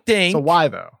 I think. So why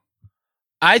though?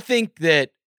 I think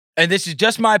that, and this is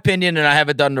just my opinion, and I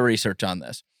haven't done the research on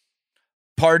this.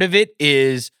 Part of it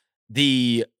is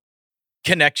the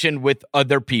connection with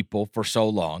other people for so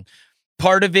long.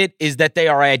 Part of it is that they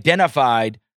are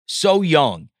identified so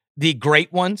young. The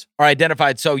great ones are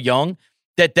identified so young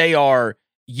that they are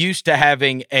used to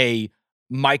having a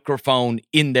microphone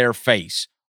in their face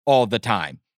all the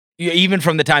time, even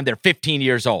from the time they're 15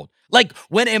 years old. Like,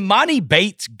 when Imani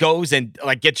Bates goes and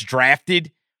gets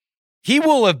drafted, he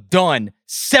will have done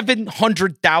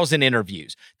 700,000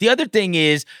 interviews. The other thing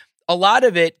is, a lot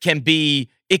of it can be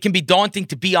daunting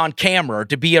to be on camera or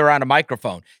to be around a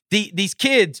microphone. These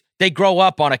kids, they grow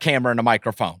up on a camera and a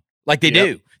microphone. Like, they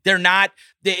do.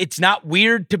 It's not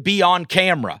weird to be on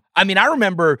camera. I mean, I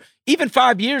remember even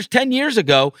 10 years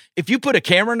ago, if you put a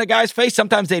camera in a guy's face,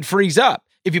 sometimes they'd freeze up.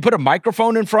 if you put a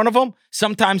microphone in front of them,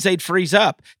 sometimes they'd freeze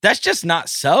up. That's just not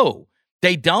so.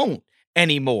 They don't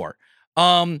anymore.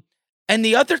 And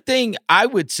the other thing I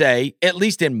would say, at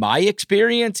least in my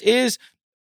experience, is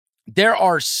there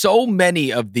are so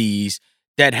many of these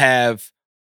that have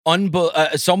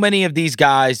so many of these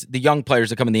guys, the young players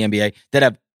that come in the NBA, that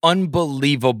have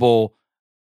unbelievable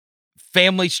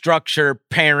family structure,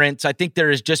 parents. I think there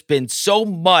has just been so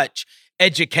much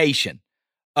education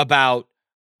about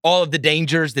all of the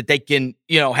dangers that they can,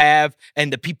 have,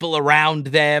 and the people around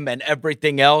them and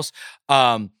everything else,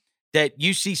 that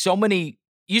you see so many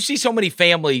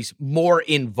families more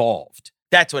involved.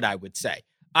 That's what I would say.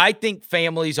 I think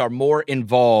families are more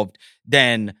involved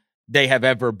than they have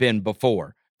ever been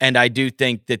before. And I do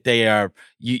think that they are,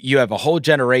 you have a whole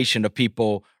generation of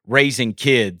people raising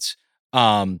kids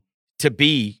to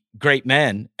be great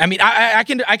men. I mean,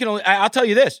 I'll tell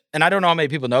you this, and I don't know how many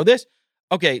people know this.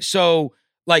 Okay, so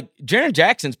like Jaren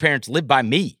Jackson's parents live by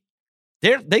me.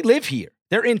 They live here.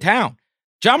 They're in town.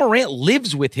 John Morant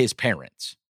lives with his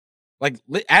parents, like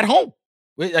at home.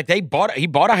 Like he bought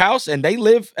a house and they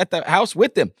live at the house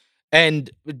with him. And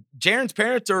Jaren's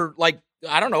parents are like,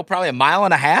 I don't know, probably a mile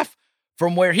and a half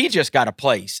from where he just got a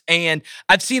place. And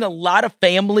I've seen a lot of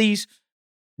families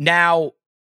now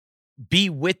be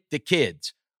with the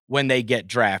kids when they get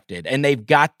drafted, and they've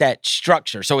got that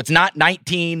structure. So it's not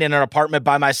 19 in an apartment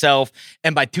by myself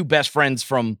and my two best friends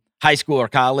from high school or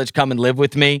college come and live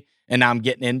with me, and now I'm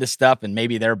getting into stuff and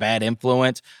maybe they're a bad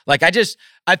influence. Like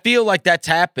I feel like that's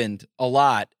happened a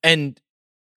lot. And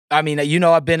I mean,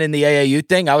 I've been in the AAU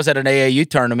thing. I was at an AAU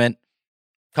tournament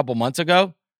a couple months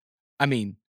ago. I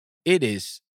mean, it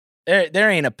is, there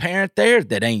ain't a parent there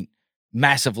that ain't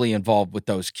massively involved with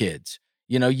those kids.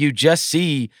 You just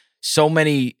see so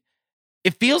many,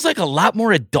 it feels like a lot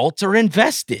more adults are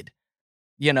invested,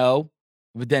 than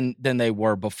they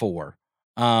were before.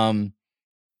 And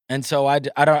so I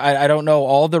don't know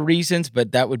all the reasons,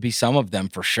 but that would be some of them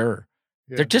for sure.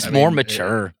 Yeah, they're just more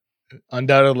mature.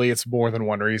 Undoubtedly, it's more than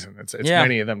one reason. It's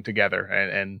many of them together.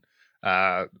 And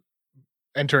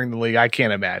entering the league, I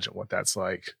can't imagine what that's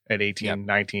like at 18,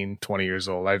 19, 20 years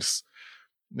old.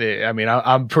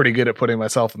 I'm pretty good at putting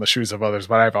myself in the shoes of others,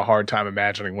 but I have a hard time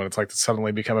imagining what it's like to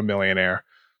suddenly become a millionaire,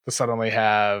 to suddenly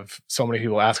have so many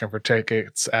people asking for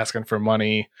tickets, asking for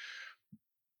money,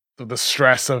 the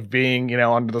stress of being,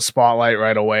 under the spotlight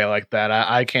right away like that.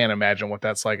 I can't imagine what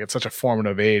that's like. It's such a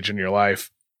formative age in your life.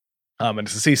 And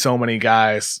to see so many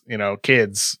guys,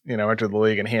 kids, enter the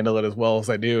league and handle it as well as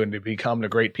they do, and to become the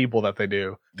great people that they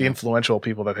do, the influential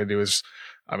people that they do, is,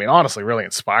 honestly, really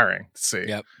inspiring to see.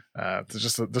 Yep. It's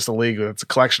just a league. It's a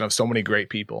collection of so many great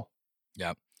people.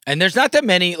 Yep. And there's not that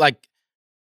many,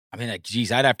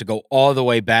 geez, I'd have to go all the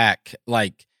way back.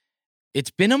 Like,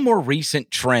 it's been a more recent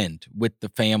trend with the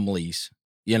families,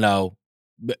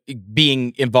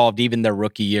 being involved even their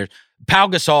rookie years. Pau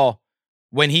Gasol,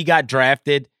 when he got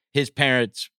drafted, his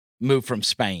parents moved from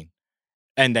Spain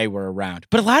and they were around.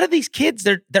 But a lot of these kids,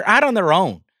 they're out on their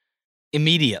own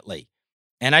immediately.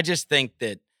 And I just think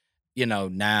that,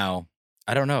 now,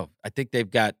 I don't know. I think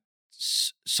they've got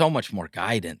so much more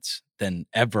guidance than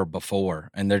ever before.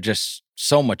 And they're just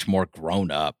so much more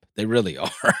grown up. They really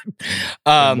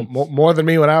are. More than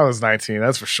me when I was 19,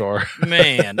 that's for sure.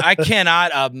 Man, I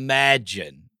cannot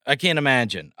imagine. I can't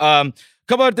imagine.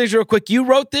 Couple of things real quick. You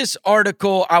wrote this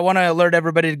article. I want to alert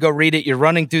everybody to go read it. You're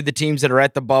running through the teams that are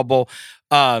at the bubble.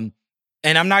 And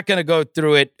I'm not going to go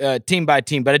through it team by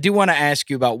team, but I do want to ask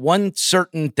you about one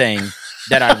certain thing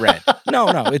that I read. No,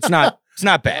 it's not. It's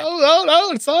not bad.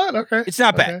 No, it's not. Okay. It's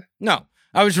not bad. No.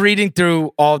 I was reading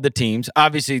through all the teams.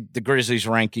 Obviously, the Grizzlies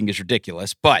ranking is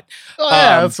ridiculous, but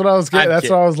that's what I was getting. That's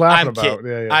what I was laughing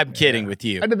about. I'm kidding with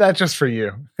you. I did that just for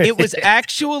you. It was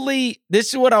actually,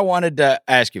 this is what I wanted to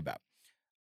ask you about.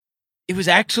 It was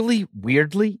actually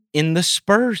weirdly in the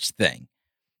Spurs thing,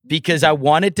 because I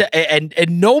wanted to, and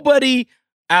nobody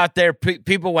out there,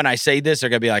 people, when I say this, are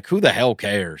going to be like, who the hell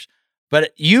cares?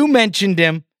 But you mentioned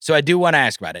him, so I do want to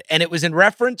ask about it. And it was in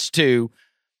reference to,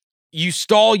 you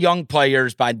stall young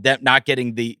players by them not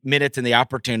getting the minutes and the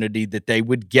opportunity that they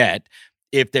would get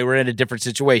if they were in a different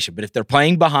situation. But if they're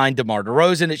playing behind DeMar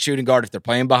DeRozan at shooting guard, if they're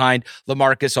playing behind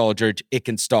LaMarcus Aldridge, it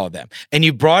can stall them. And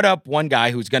you brought up one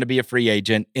guy who's going to be a free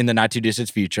agent in the not-too-distant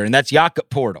future, and that's Jakob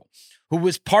Poeltl, who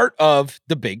was part of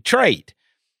the big trade.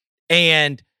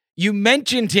 And you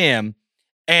mentioned him,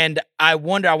 and I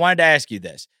wanted to ask you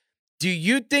this. Do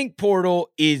you think Poeltl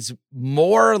is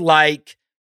more like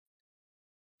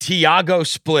Tiago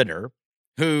Splitter,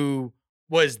 who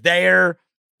was there,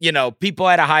 people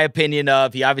had a high opinion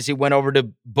of. He obviously went over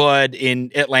to Bud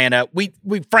in Atlanta. We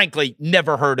frankly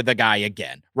never heard of the guy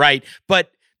again, right?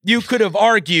 But you could have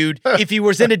argued if he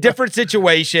was in a different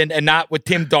situation and not with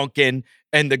Tim Duncan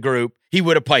and the group, he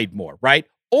would have played more, right?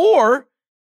 Or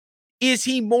is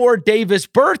he more Davis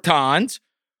Bertans,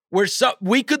 where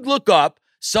we could look up,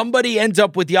 somebody ends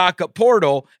up with Jakob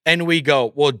Poeltl, and we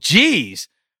go, well, geez,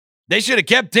 they should have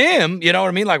kept him. You know what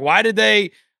I mean? Like, why did they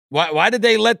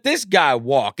let this guy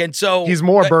walk? And so he's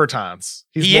more Bertans.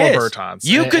 Bertans.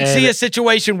 You could see a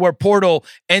situation where Poeltl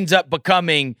ends up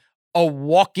becoming a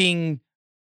walking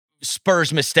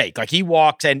Spurs mistake. Like, he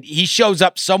walks and he shows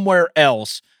up somewhere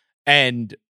else,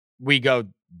 and we go,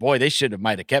 boy, they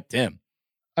might have kept him.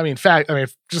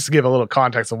 Just to give a little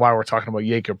context of why we're talking about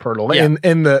Jakob Poeltl,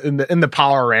 in the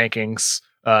power rankings,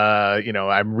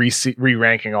 I'm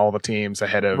re-ranking all the teams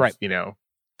ahead of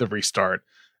the restart.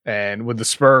 And with the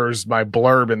Spurs, my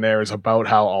blurb in there is about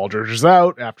how Aldridge is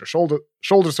out after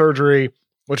shoulder surgery,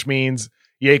 which means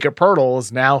Jakob Poeltl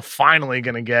is now finally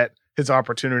going to get his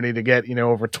opportunity to get,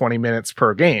 over 20 minutes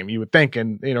per game, you would think.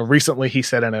 And, recently he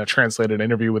said in a translated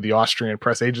interview with the Austrian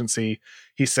press agency,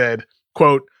 he said,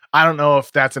 quote, "I don't know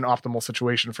if that's an optimal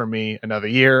situation for me another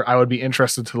year. I would be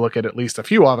interested to look at least a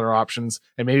few other options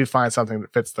and maybe find something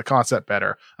that fits the concept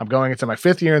better. I'm going into my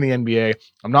 5th year in the NBA.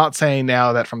 I'm not saying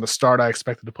now that from the start I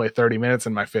expected to play 30 minutes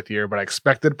in my 5th year, but I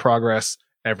expected progress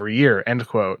every year," end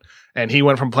quote. And he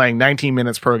went from playing 19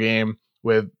 minutes per game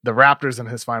with the Raptors in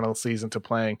his final season to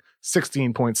playing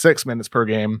 16.6 minutes per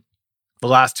game the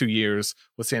last 2 years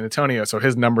with San Antonio. So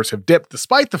his numbers have dipped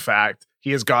despite the fact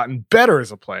he has gotten better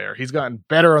as a player. He's gotten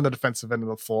better on the defensive end of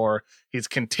the floor. He's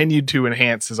continued to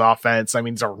enhance his offense.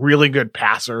 He's a really good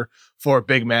passer for a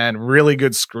big man, really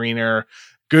good screener,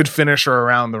 good finisher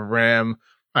around the rim.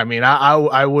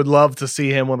 I would love to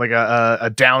see him with like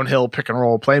a downhill pick and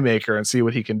roll playmaker and see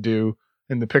what he can do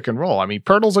in the pick and roll.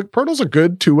 Poeltl's a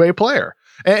good two-way player.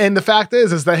 And the fact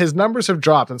is that his numbers have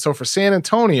dropped. And so for San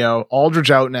Antonio,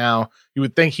 Aldridge out now, you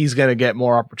would think he's going to get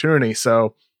more opportunity.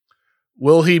 So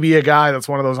will he be a guy that's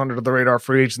one of those under the radar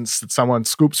free agents that someone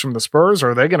scoops from the Spurs?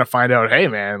 Or are they going to find out, hey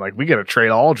man, like we got to trade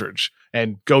Aldridge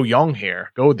and go young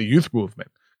here, go with the youth movement?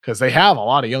 Because they have a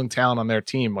lot of young talent on their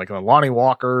team, like the Lonnie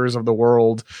Walkers of the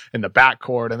world in the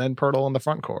backcourt and then Poeltl in the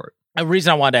front court. The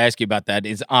reason I wanted to ask you about that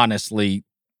is honestly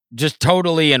just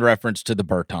totally in reference to the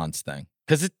Bertans thing.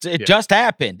 Because it just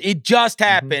happened. It just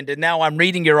happened. And now I'm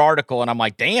reading your article and I'm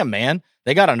like, damn, man,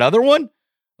 they got another one?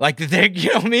 Like, you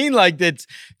know what I mean? Like, it's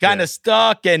kind of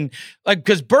stuck. And like,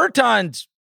 because Bertans,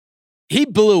 he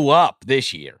blew up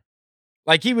this year.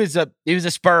 Like, he was a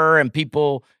Spur and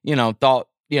people, thought,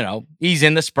 he's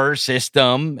in the Spurs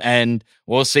system and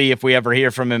we'll see if we ever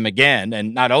hear from him again.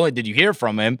 And not only did you hear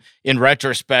from him, in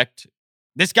retrospect,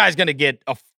 this guy's going to get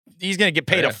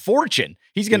paid a fortune.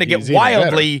 He's going to get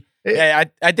wildly. I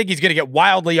think he's going to get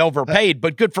wildly overpaid,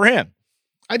 but good for him.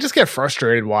 I just get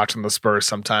frustrated watching the Spurs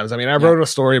sometimes. I wrote a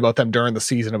story about them during the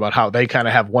season about how they kind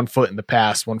of have one foot in the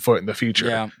past, one foot in the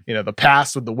future. Yeah. The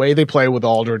past with the way they play with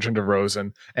Aldridge and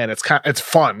DeRozan, and it's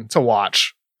fun to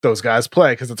watch those guys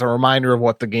play because it's a reminder of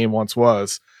what the game once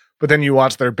was. But then you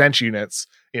watch their bench units,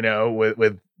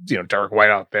 with Derek White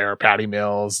out there, Patty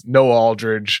Mills, no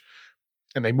Aldridge,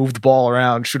 and they move the ball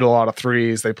around, shoot a lot of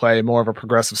threes. They play more of a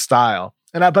progressive style.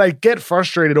 But I get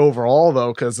frustrated overall,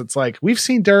 though, because it's like we've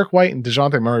seen Derek White and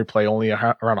DeJounte Murray play only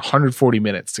around 140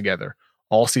 minutes together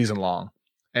all season long.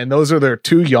 And those are their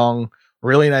two young,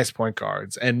 really nice point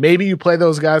guards. And maybe you play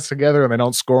those guys together and they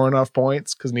don't score enough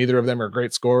points because neither of them are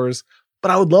great scorers.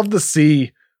 But I would love to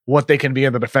see what they can be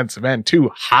in the defensive end,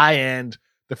 two high-end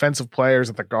defensive players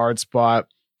at the guard spot.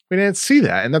 We didn't see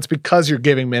that. And that's because you're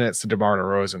giving minutes to DeMar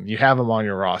DeRozan. You have him on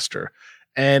your roster.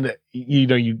 And,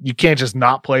 you can't just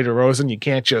not play DeRozan. You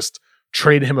can't just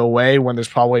trade him away when there's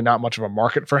probably not much of a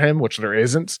market for him, which there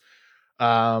isn't.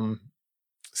 San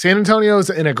Antonio's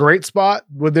in a great spot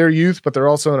with their youth, but they're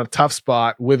also in a tough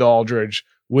spot with Aldridge,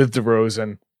 with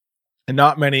DeRozan, and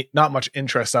not much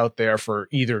interest out there for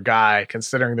either guy,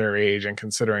 considering their age and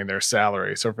considering their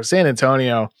salary. So for San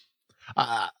Antonio,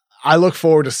 I look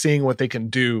forward to seeing what they can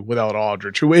do without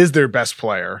Aldridge, who is their best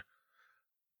player,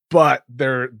 but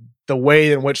the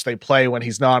way in which they play when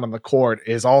he's not on the court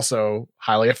is also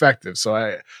highly effective.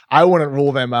 So I wouldn't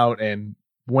rule them out in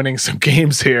winning some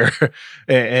games here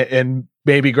and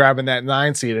maybe grabbing that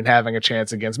 9 seed and having a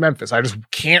chance against Memphis. I just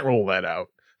can't rule that out.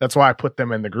 That's why I put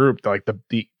them in the group, like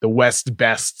the West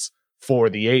bests for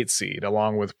the 8 seed,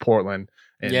 along with Portland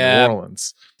and New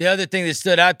Orleans. The other thing that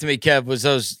stood out to me, Kev, was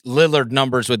those Lillard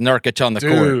numbers with Nurkic on the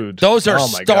court. Those are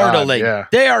startling. God, yeah.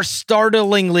 They are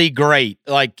startlingly great.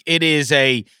 Like, it is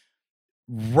a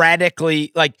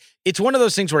radically, like, it's one of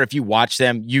those things where if you watch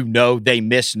them, you know they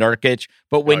miss Nurkic.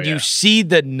 But when you see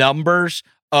the numbers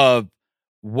of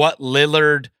what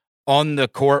Lillard on the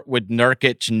court with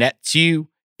Nurkic nets you,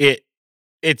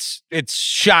 it's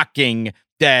shocking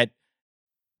that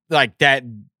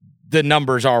the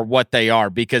numbers are what they are,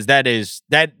 because that's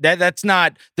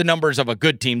not the numbers of a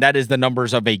good team. That is the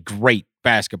numbers of a great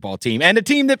basketball team, and a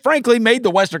team that frankly made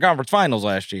the Western Conference Finals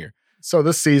last year. So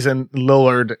this season,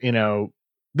 Lillard,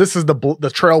 this is the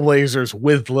Trailblazers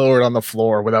with Lillard on the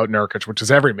floor without Nurkic, which is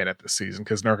every minute this season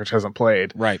because Nurkic hasn't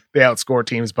played. Right. They outscore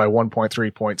teams by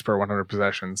 1.3 points per 100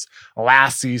 possessions.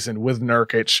 Last season with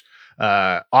Nurkic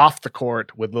off the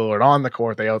court, with Lillard on the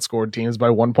court, they outscored teams by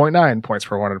 1.9 points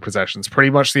per 100 possessions. Pretty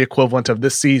much the equivalent of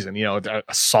this season. A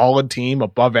solid team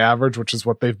above average, which is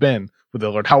what they've been with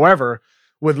Lillard. However,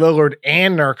 with Lillard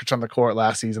and Nurkic on the court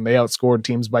last season, they outscored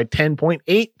teams by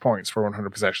 10.8 points per 100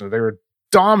 possessions. They were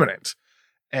dominant.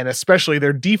 And especially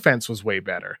their defense was way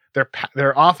better.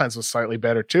 Their offense was slightly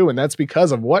better too. And that's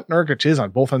because of what Nurkic is on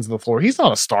both ends of the floor. He's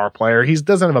not a star player. He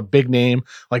doesn't have a big name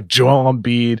like Joel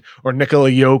Embiid or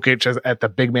Nikola Jokic at the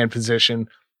big man position.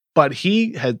 But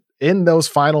he had, in those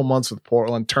final months with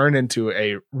Portland, turned into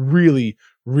a really,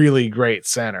 really great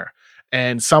center.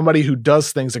 And somebody who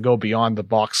does things that go beyond the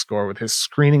box score with his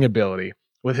screening ability,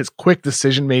 with his quick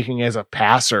decision-making as a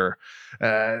passer.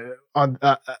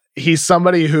 He's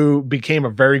somebody who became a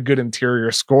very good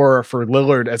interior scorer for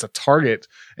Lillard as a target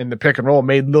in the pick and roll,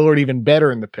 made Lillard even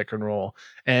better in the pick and roll.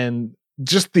 And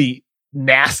just the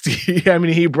nasty,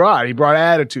 he brought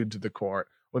attitude to the court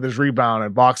with his rebound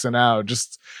and boxing out.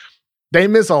 Just, they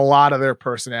miss a lot of their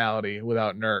personality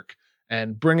without Nurk.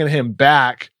 And bringing him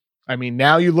back,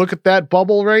 now you look at that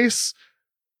bubble race,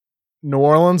 New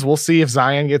Orleans, we'll see if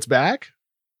Zion gets back.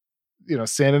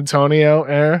 San Antonio,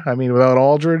 without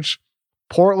Aldridge.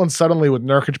 Portland suddenly with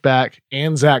Nurkic back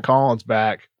and Zach Collins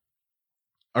back.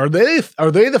 Are they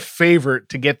the favorite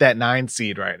to get that 9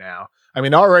 seed right now?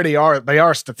 Already they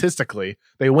are statistically.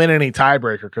 They win any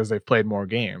tiebreaker because they've played more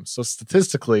games. So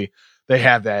statistically, they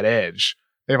have that edge.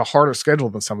 They have a harder schedule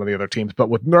than some of the other teams. But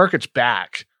with Nurkic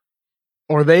back,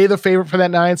 are they the favorite for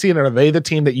that 9 seed? And are they the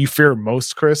team that you fear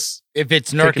most, Chris? If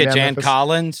it's Nurkic and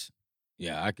Collins,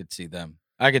 yeah, I could see them.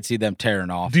 I could see them tearing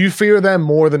off. Do you fear them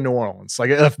more than New Orleans? Like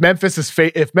if Memphis is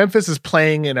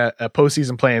playing in a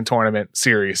postseason playing tournament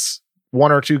series,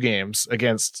 1 or 2 games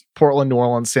against Portland, New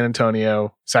Orleans, San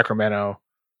Antonio, Sacramento,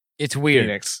 it's weird.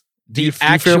 Phoenix. Do you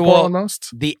fear Portland most?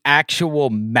 The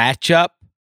actual matchup,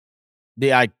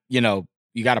 you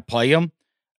got to play them.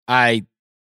 I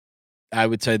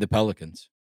would say the Pelicans.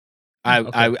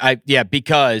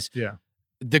 Because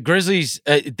the Grizzlies,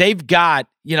 they've got,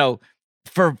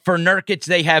 for Nurkic,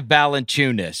 they have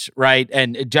Valanciunas, right?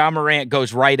 And John Morant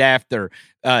goes right after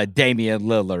Damian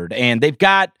Lillard. And they've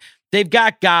got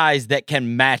guys that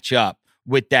can match up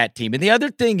with that team. And the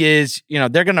other thing is, they're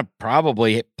going to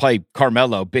probably play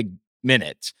Carmelo big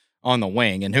minutes on the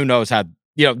wing. And who knows how,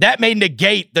 that may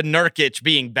negate the Nurkic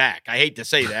being back. I hate to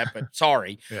say that, but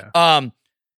sorry. The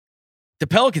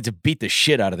Pelicans have beat the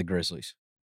shit out of the Grizzlies.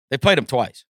 They played them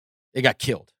twice. They got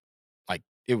killed. Like,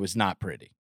 it was not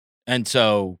pretty. And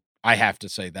so I have to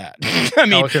say that.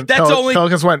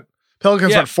 Pelicans went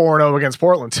 4-0 against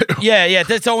Portland too. Yeah,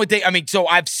 that's the only thing. So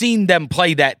I've seen them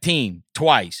play that team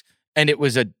twice, and it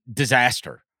was a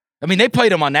disaster. They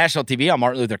played them on national TV on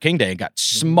Martin Luther King Day and got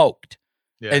smoked.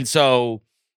 Yeah. And so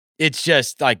it's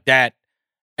just like that.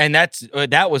 And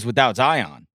that was without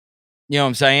Zion. You know what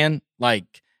I'm saying?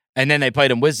 And then they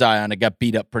played them with Zion and got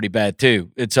beat up pretty bad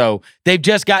too. And so they've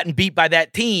just gotten beat by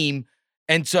that team.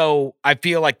 And so I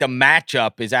feel like the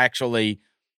matchup is actually,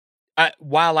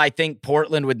 while I think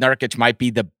Portland with Nurkic might be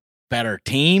the better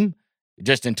team,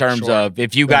 just in terms of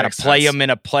if you got to play them in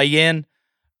a play-in,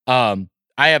 I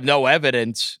have no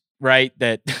evidence, right?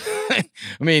 That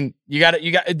they're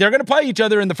going to play each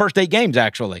other in the first 8 games.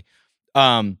 Actually,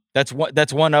 that's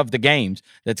one of the games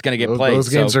that's going to get played. Those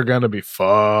games are going to be fun.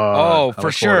 Oh,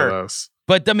 for sure.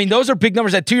 But those are big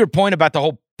numbers. That, to your point about the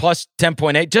whole plus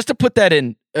 10.8, just to put that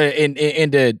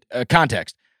into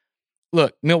context.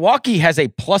 Look, Milwaukee has a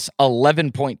plus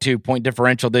 11.2 point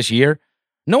differential this year.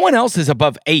 No one else is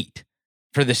above 8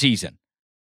 for the season.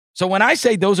 So when I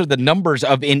say those are the numbers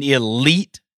of an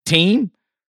elite team,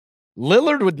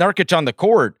 Lillard with Nurkic on the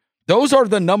court, those are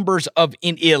the numbers of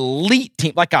an elite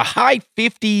team, like a high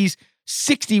 50s,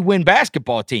 60-win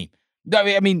basketball team.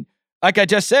 Like I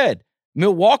just said,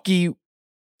 Milwaukee,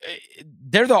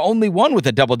 they're the only one with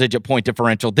a double-digit point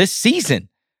differential this season.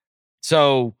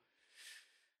 So,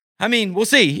 I mean, we'll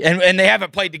see. And they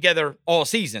haven't played together all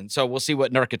season, so we'll see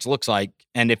what Nurkic looks like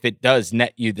and if it does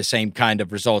net you the same kind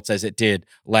of results as it did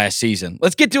last season.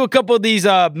 Let's get to a couple of these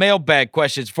mailbag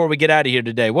questions before we get out of here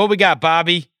today. What we got,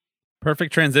 Bobby?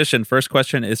 Perfect transition. First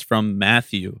question is from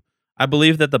Matthew. I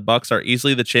believe that the Bucks are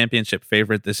easily the championship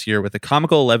favorite this year with a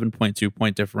comical 11.2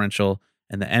 point differential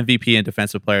and the MVP and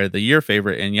Defensive Player of the Year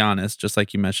favorite in Giannis, just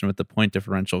like you mentioned with the point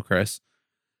differential, Chris.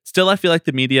 Still, I feel like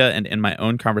the media and in my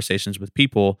own conversations with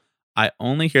people, I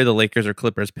only hear the Lakers or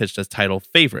Clippers pitched as title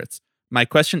favorites. My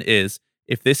question is,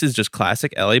 if this is just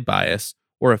classic LA bias,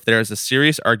 or if there is a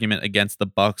serious argument against the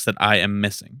Bucks that I am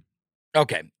missing.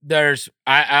 Okay,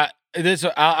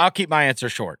 I'll keep my answer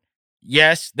short.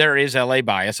 Yes, there is LA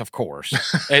bias, of course.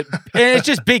 And it's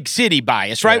just big city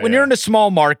bias, right? When you're in a small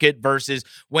market versus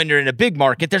when you're in a big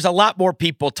market, there's a lot more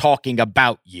people talking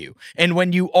about you. And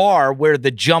when you are where the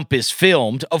jump is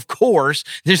filmed, of course,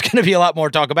 there's going to be a lot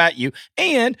more talk about you.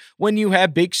 And when you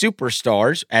have big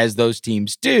superstars, as those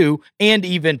teams do, and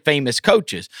even famous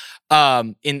coaches,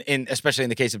 especially in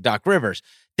the case of Doc Rivers.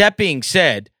 That being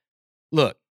said,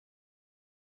 look,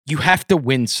 you have to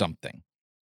win something.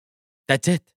 That's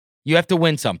it. You have to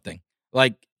win something.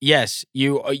 Like, yes,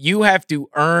 you have to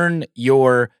earn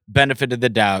your benefit of the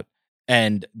doubt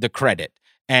and the credit.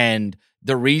 And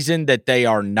the reason that they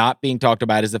are not being talked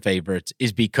about as the favorites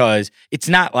is because it's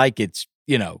not like it's,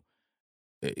 some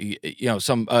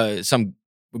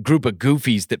group of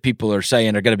goofies that people are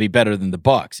saying are going to be better than the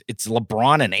Bucks. It's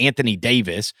LeBron and Anthony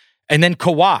Davis, and then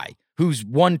Kawhi, who's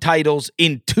won titles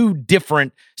in two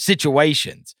different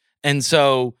situations. And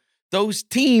so those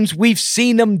teams, we've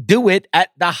seen them do it at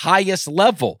the highest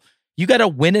level. You got to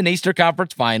win an Eastern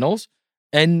Conference Finals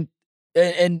and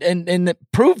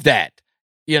prove that,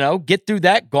 get through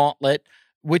that gauntlet,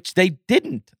 which they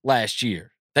didn't last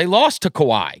year. They lost to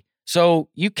Kawhi. So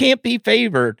you can't be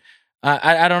favored.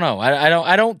 I don't know.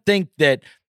 I don't think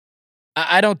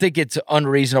it's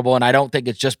unreasonable, and I don't think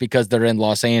it's just because they're in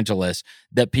Los Angeles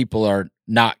that people are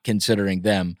not considering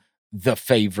them the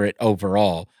favorite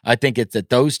overall. I think it's that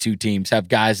those two teams have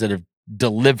guys that have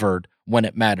delivered when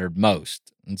it mattered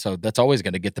most. And so that's always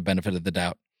going to get the benefit of the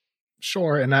doubt.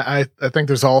 Sure. And I think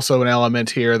there's also an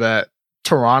element here that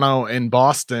Toronto and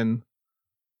Boston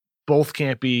both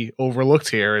can't be overlooked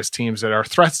here as teams that are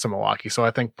threats to Milwaukee. So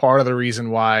I think part of the reason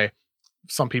why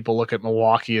some people look at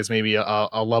Milwaukee as maybe a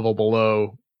level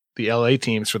below the LA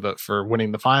teams for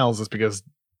winning the finals is because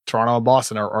Toronto and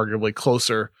Boston are arguably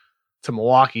closer to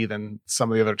Milwaukee than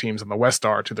some of the other teams in the West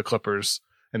are to the Clippers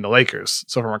and the Lakers.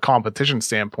 So from a competition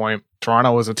standpoint,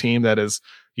 Toronto is a team that has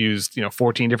used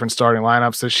 14 different starting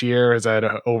lineups this year, has had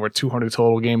over 200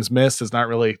 total games missed, has not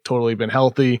really totally been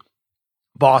healthy.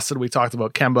 Boston, we talked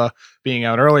about Kemba being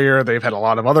out earlier. They've had a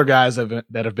lot of other guys that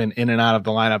have been in and out of the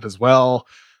lineup as well.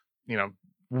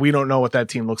 We don't know what that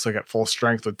team looks like at full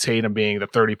strength, with Tatum being the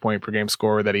 30-point per game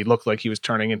scorer that he looked like he was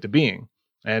turning into being.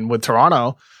 And with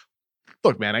Toronto,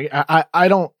 look, man,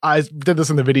 I did this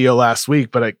in the video last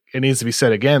week, but it needs to be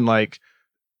said again. Like,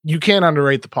 you can't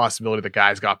underrate the possibility that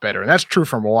guys got better. And that's true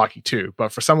for Milwaukee too.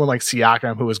 But for someone like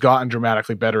Siakam, who has gotten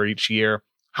dramatically better each year,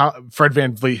 Fred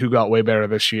VanVleet, who got way better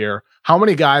this year, how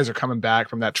many guys are coming back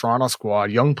from that Toronto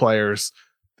squad, young players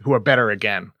who are better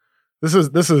again? This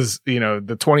is the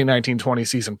 2019-20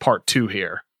 season part 2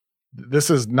 here.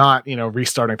 This is not,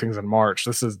 restarting things in March.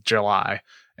 This is July.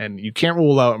 And you can't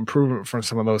rule out improvement from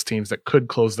some of those teams that could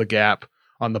close the gap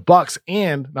on the Bucks.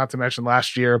 And not to mention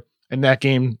last year in that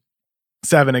game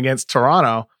 7 against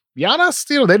Toronto, Giannis,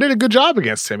 they did a good job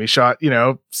against him. He shot,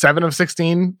 7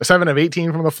 of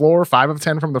 18 from the floor, 5 of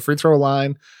 10 from the free throw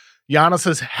line.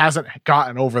 Giannis hasn't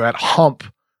gotten over that hump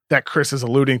that Chris is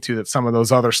alluding to that some of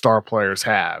those other star players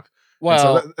have.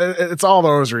 Well, so it's all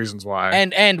those reasons why.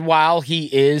 And while he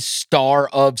is star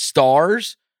of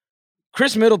stars,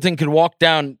 Chris Middleton could walk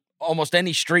down almost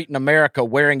any street in America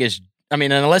wearing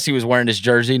unless he was wearing his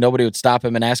jersey, nobody would stop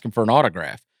him and ask him for an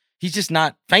autograph. He's just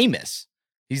not famous.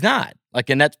 He's not.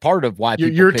 And that's part of why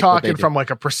people you're talking from a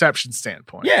perception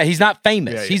standpoint. Yeah, he's not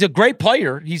famous. Yeah. He's a great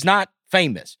player. He's not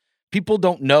famous. People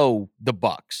don't know the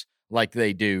Bucks like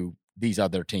they do these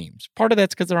other teams. Part of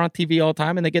that's because they're on TV all the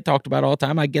time and they get talked about all the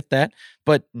time. I get that.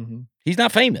 But he's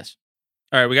not famous.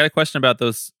 All right, we got a question about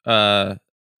those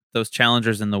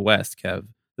challengers in the West, Kev.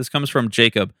 This comes from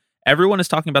Jacob. Everyone is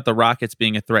talking about the Rockets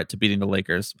being a threat to beating the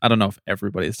Lakers. I don't know if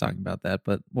everybody is talking about that,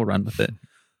 but we'll run with it.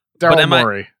 Daryl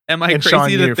Morey. Am I and crazy Sean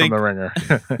to Yu think? From the Ringer.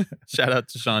 Shout out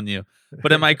to Sean Yu.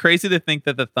 But am I crazy to think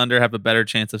that the Thunder have a better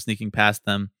chance of sneaking past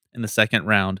them in the second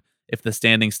round if the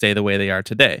standings stay the way they are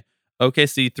today?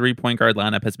 OKC 3-point guard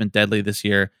lineup has been deadly this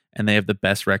year, and they have the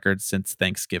best record since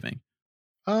Thanksgiving.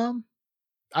 I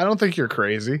don't think you're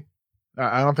crazy.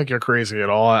 I don't think you're crazy at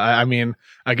all. I mean,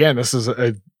 again, this is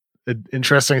a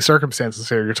interesting circumstances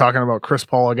here. You're talking about Chris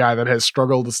Paul, a guy that has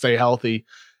struggled to stay healthy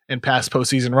in past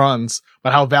postseason runs,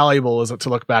 but how valuable is it to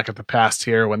look back at the past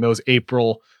here when those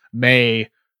April, May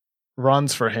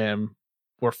runs for him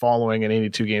were following an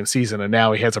 82 game season, and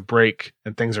now he has a break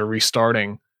and things are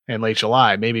restarting in late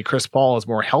July. Maybe Chris Paul is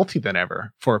more healthy than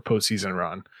ever for a postseason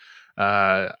run.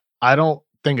 I don't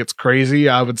think it's crazy.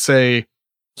 I would say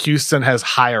Houston has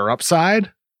higher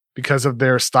upside because of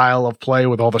their style of play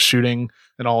with all the shooting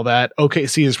and all that.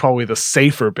 OKC is probably the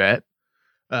safer bet.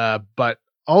 But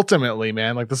ultimately,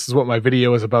 man, like this is what my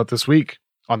video is about this week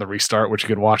on the restart, which you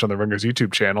can watch on the Ringers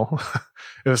YouTube channel.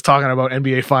 It was talking about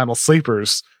NBA final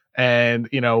sleepers. And,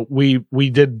 you know, we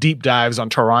did deep dives on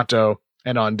Toronto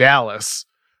and on Dallas.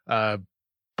 But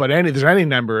there's any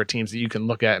number of teams that you can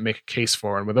look at and make a case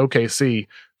for. And with OKC,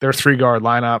 their 3-guard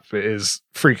lineup is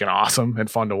freaking awesome and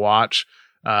fun to watch.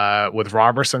 With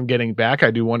Robertson getting back,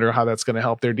 I do wonder how that's going to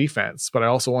help their defense, but I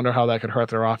also wonder how that could hurt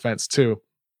their offense too.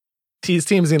 These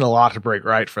teams need a lot to break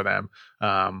right for them.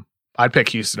 I'd pick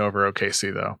Houston over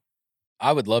OKC though.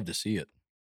 I would love to see it.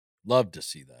 Love to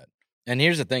see that. And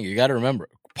here's the thing. You got to remember,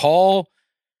 Paul,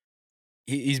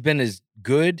 he's been as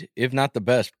good, if not the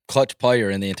best, clutch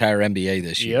player in the entire NBA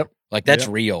this year. Yep. Like that's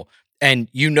real.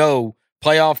 And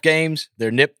playoff games,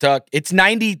 they're nip tuck. It's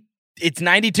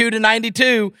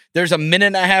 92-92. There's a minute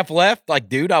and a half left. Like,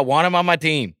 dude, I want him on my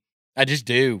team. I just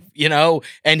do,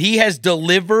 and he has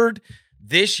delivered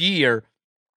this year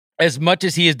as much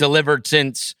as he has delivered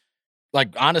since,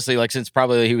 since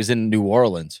probably he was in New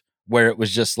Orleans, where it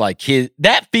was just like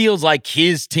that feels like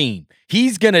his team.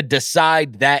 He's going to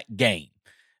decide that game.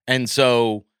 And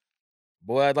so,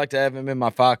 boy, I'd like to have him in my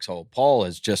foxhole. Paul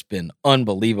has just been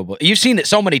unbelievable. You've seen it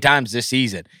so many times this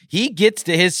season. He gets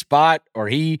to his spot or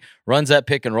he runs that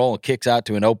pick and roll and kicks out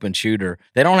to an open shooter.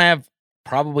 They don't have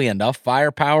probably enough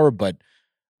firepower, but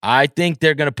I think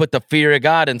they're going to put the fear of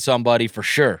God in somebody for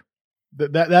sure.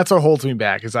 That's what holds me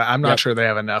back is I'm not sure they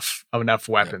have enough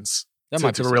weapons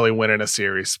to really win in a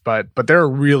series, but they're a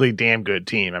really damn good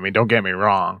team. I mean, don't get me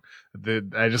wrong.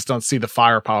 I just don't see the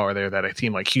firepower there that a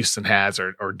team like Houston has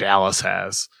or Dallas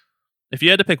has. If you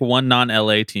had to pick one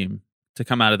non-LA team to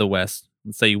come out of the West,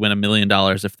 let's say you win $1 million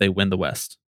if they win the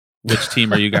West, which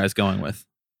team are you guys going with?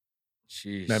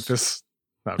 Jeez. Memphis?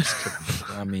 No, I'm just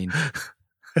kidding.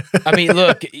 I mean,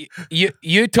 look,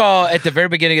 Utah at the very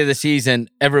beginning of the season,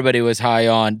 everybody was high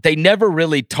on. They never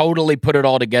really totally put it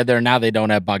all together. Now they don't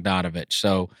have Bogdanović,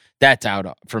 so that's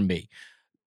out for me.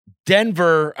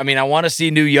 Denver, I mean, I want to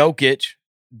see new Jokic.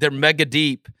 They're mega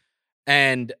deep.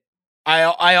 And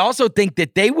I also think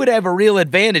that they would have a real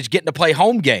advantage getting to play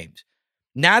home games.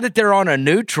 Now that they're on a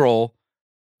neutral,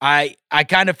 I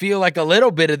kind of feel like a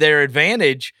little bit of their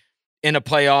advantage in a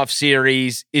playoff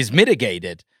series is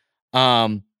mitigated.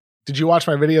 Did you watch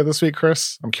my video this week,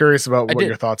 Chris? I'm curious about what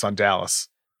your thoughts on Dallas.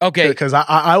 Okay. Because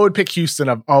I would pick Houston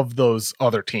of those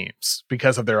other teams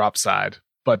because of their upside.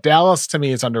 But Dallas, to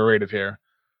me, is underrated here.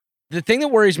 The thing that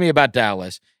worries me about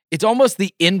Dallas, it's almost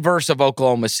the inverse of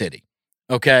Oklahoma City.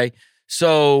 Okay.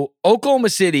 So Oklahoma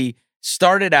City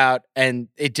started out and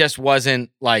it just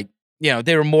wasn't like,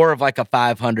 they were more of like a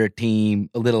 500 team,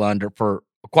 a little under for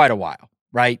quite a while,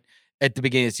 right? At the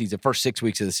beginning of the season, first 6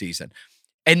 weeks of the season.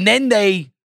 And then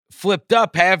they flipped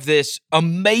up, have this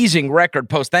amazing record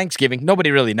post-Thanksgiving.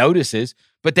 Nobody really notices,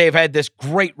 but they've had this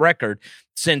great record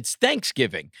since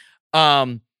Thanksgiving.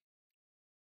 And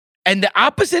the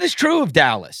opposite is true of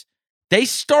Dallas. They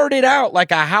started out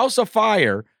like a house of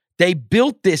fire. They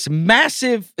built this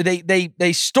massive,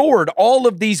 they stored all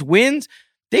of these wins.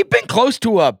 They've been close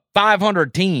to a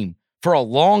 500 team for a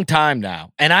long time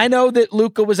now. And I know that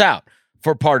Luka was out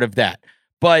for part of that.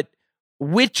 But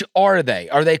which are they?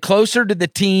 Are they closer to the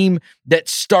team that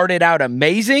started out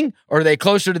amazing? Or are they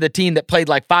closer to the team that played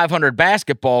like 500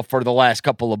 basketball for the last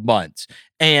couple of months?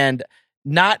 And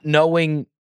not knowing,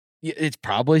 it's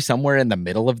probably somewhere in the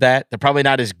middle of that. They're probably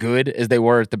not as good as they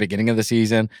were at the beginning of the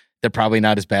season. They're probably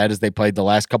not as bad as they played the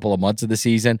last couple of months of the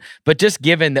season. But just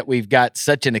given that we've got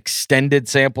such an extended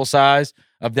sample size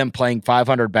of them playing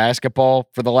 500 basketball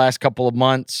for the last couple of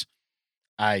months,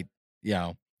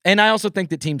 and I also think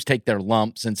that teams take their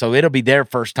lumps, and so it'll be their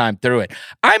first time through it.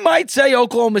 I might say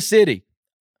Oklahoma City.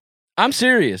 I'm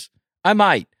serious. I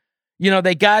might.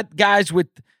 They got guys with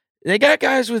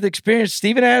experience.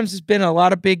 Steven Adams has been in a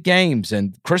lot of big games,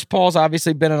 and Chris Paul's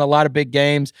obviously been in a lot of big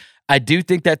games. I do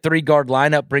think that 3-guard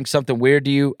lineup brings something weird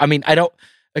to you. I mean,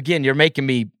 you're making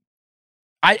me,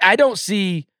 I don't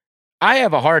see, I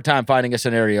have a hard time finding a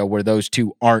scenario where those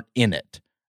two aren't in it.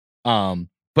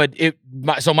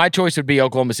 So my choice would be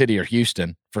Oklahoma City or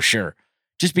Houston for sure.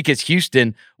 just because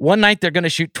Houston, one night they're going to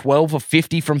shoot 12 of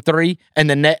 50 from three, and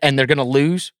they're going to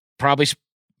lose probably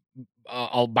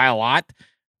by a lot.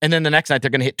 And then the next night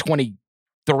they're going to hit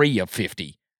 23 of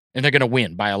 50, and they're going to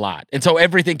win by a lot. And so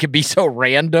everything can be so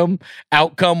random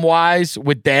outcome-wise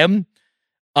with them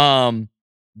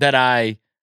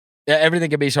everything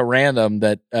can be so random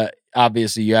that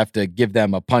obviously you have to give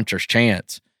them a puncher's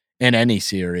chance in any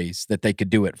series that they could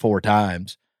do it 4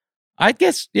 times. I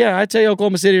guess, I'd say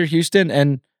Oklahoma City or Houston,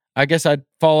 and I guess I'd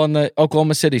fall on the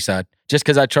Oklahoma City side just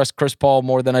because I trust Chris Paul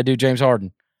more than I do James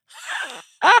Harden.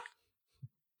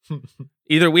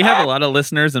 Either we have a lot of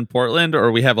listeners in Portland,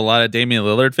 or we have a lot of Damian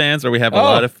Lillard fans, or we have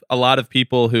a lot of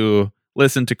people who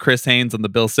listen to Chris Haynes on the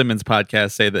Bill Simmons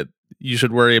podcast say that you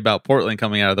should worry about Portland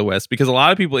coming out of the West, because a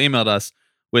lot of people emailed us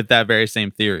with that very same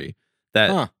theory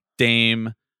that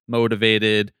Dame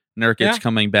motivated, Nurkic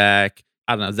coming back.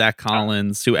 I don't know, Zach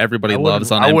Collins, who everybody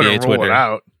loves on NBA Twitter.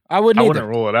 I wouldn't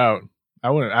rule it out. I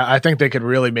wouldn't. I think they could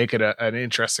really make it an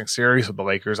interesting series with the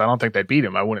Lakers. I don't think they beat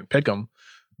them. I wouldn't pick them,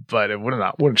 but it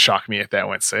wouldn't shock me if that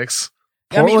went 6.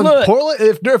 Portland,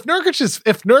 if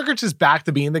Nurkic is back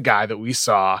to being the guy that we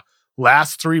saw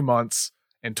last 3 months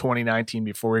in 2019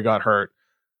 before he got hurt,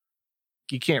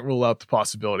 you can't rule out the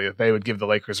possibility that they would give the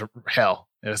Lakers hell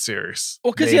in a series.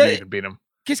 Well, because even beat them.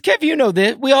 Because Kev, you know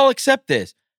this. We all accept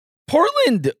this.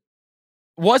 Portland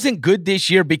wasn't good this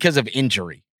year because of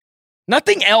injury.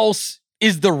 Nothing else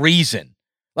is the reason.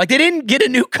 Like, they didn't get a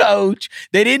new coach.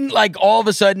 They didn't, like, all of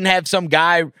a sudden have some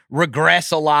guy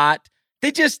regress a lot.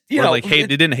 They just, they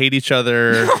didn't hate each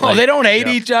other. No, they don't hate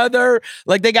each other.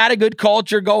 Like, they got a good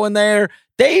culture going there.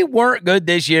 They weren't good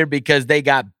this year because they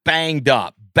got banged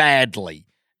up badly.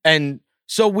 And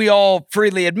so we all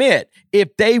freely admit,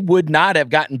 if they would not have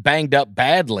gotten banged up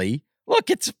badly, look,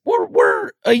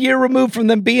 we're a year removed from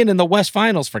them being in the West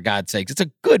Finals, for God's sakes. It's a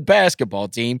good basketball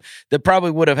team that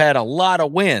probably would have had a lot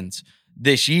of wins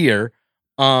this year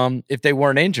if they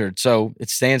weren't injured. So it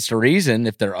stands to reason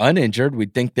if they're uninjured,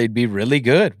 we'd think they'd be really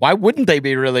good. Why wouldn't they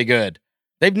be really good?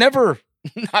 They've never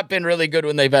not been really good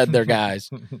when they've had their guys.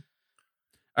 All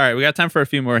right, we got time for a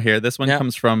few more here. This one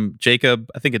comes from Jacob,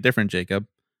 I think a different Jacob.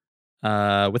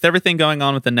 With everything going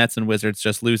on with the Nets and Wizards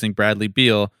just losing Bradley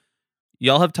Beal,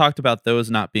 y'all have talked about those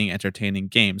not being entertaining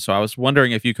games. So I was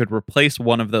wondering if you could replace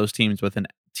one of those teams with a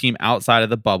team outside of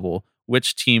the bubble.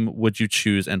 Which team would you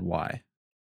choose and why?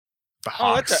 The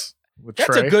Hawks.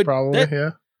 That's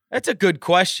a good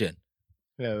question.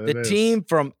 Yeah, the team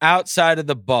from outside of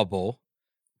the bubble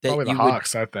that probably the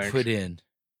Hawks, I think. Put in.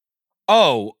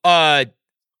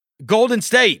 Golden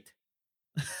State.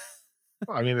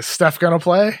 I mean, is Steph gonna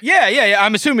play? Yeah.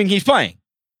 I'm assuming he's playing.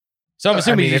 So I'm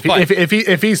assuming he's playing.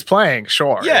 If he's playing,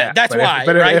 sure. Yeah, that's why.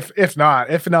 If not,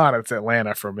 it's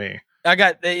Atlanta for me. I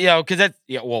got because that's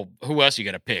who else you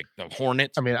got to pick? The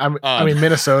Hornets. I mean,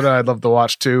 Minnesota. I'd love to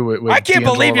watch too. With I can't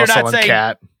believe you're not saying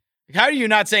Cat. How are you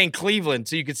not saying Cleveland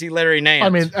so you can see Larry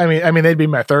Nance? I mean, they'd be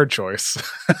my third choice.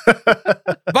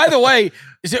 By the way,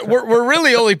 we're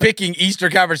really only picking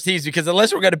Eastern Conference teams because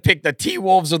unless we're going to pick the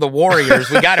T-Wolves or the Warriors,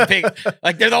 we got to pick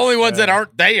they're the only ones that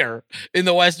aren't there in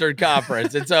the Western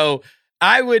Conference. And so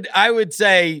I would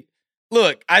say,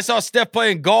 look, I saw Steph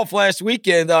playing golf last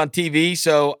weekend on TV,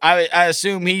 so I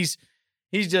assume he's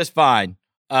just fine.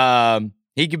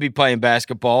 He could be playing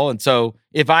basketball, and so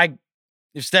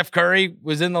if Steph Curry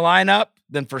was in the lineup,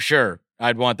 then for sure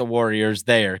I'd want the Warriors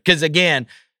there. Because, again,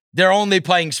 they're only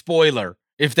playing spoiler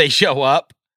if they show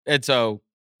up. And so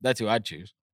that's who I'd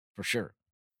choose for sure.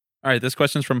 All right, this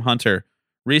question's from Hunter.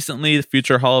 Recently, the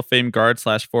future Hall of Fame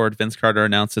guard/forward Vince Carter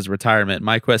announced his retirement.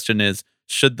 My question is,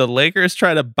 should the Lakers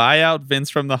try to buy out Vince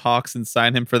from the Hawks and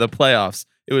sign him for the playoffs?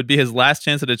 It would be his last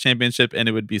chance at a championship, and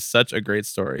it would be such a great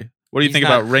story. What do you think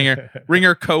about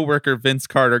Ringer co-worker Vince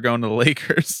Carter going to the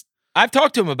Lakers? I've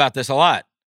talked to him about this a lot.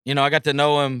 I got to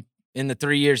know him in the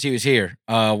 3 years he was here.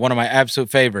 One of my absolute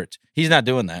favorites. He's not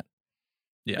doing that.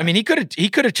 Yeah. I mean, he could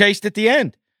have chased at the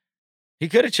end. He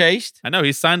could have chased. I know.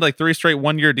 He signed like 3 straight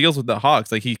one-year deals with the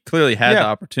Hawks. Like, he clearly had the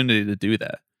opportunity to do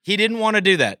that. He didn't want to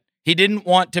do that. He didn't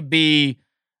want to be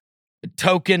a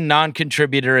token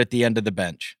non-contributor at the end of the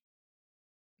bench.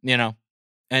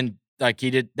 And like he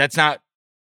did. That's not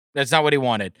what he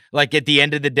wanted. Like, at the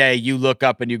end of the day, you look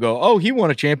up and you go, oh, he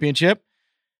won a championship.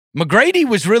 McGrady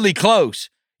was really close.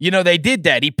 They did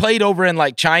that. He played over in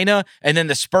like China, and then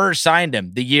the Spurs signed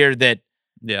him the year that,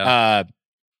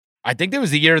 I think that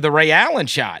was the year of the Ray Allen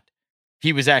shot.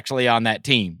 He was actually on that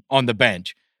team on the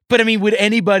bench. But I mean, would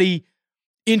anybody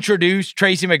introduce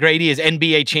Tracy McGrady as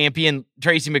NBA champion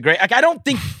Tracy McGrady? Like, I don't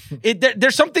think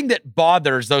there's something that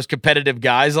bothers those competitive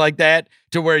guys like that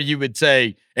to where you would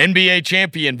say NBA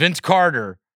champion Vince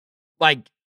Carter. Like,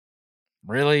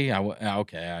 really?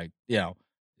 And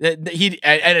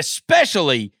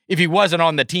especially if he wasn't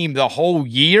on the team the whole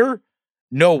year,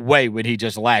 no way would he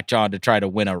just latch on to try to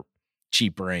win a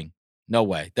cheap ring. No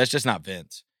way. That's just not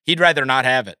Vince. He'd rather not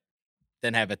have it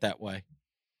than have it that way.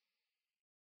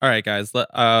 All right, guys.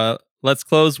 Let's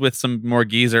close with some more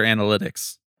geezer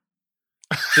analytics.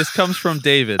 This comes from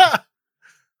David.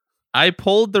 I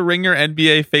polled the Ringer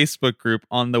NBA Facebook group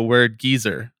on the word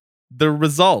geezer. The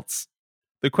results.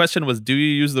 The question was, do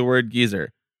you use the word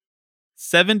geezer?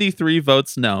 73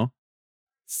 votes no.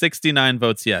 69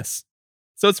 votes yes.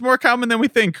 So it's more common than we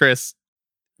think, Chris.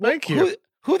 Thank you.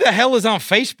 Who the hell is on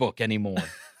Facebook anymore?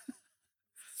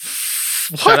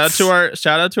 Shout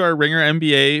out to our Ringer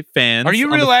NBA fans. Are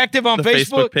you real active on the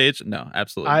Facebook page? No,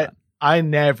 absolutely not. I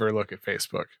never look at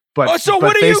Facebook. But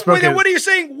what are you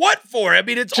saying? What for? I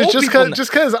mean, it's just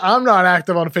because I'm not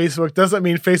active on Facebook doesn't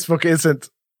mean Facebook isn't.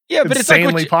 Yeah, but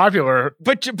insanely popular.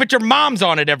 But your mom's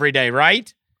on it every day,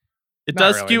 right? It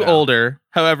does skew older.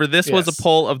 However, this was a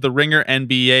poll of the Ringer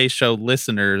NBA show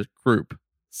listener group.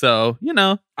 So,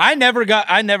 I never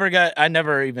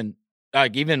even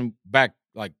even back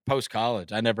like post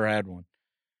college, I never had one.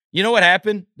 You know what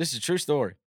happened? This is a true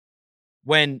story.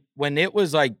 When it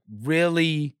was like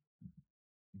really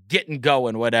getting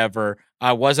going, whatever,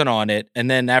 I wasn't on it. And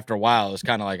then after a while, it was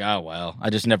kind of like, oh, well, I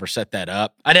just never set that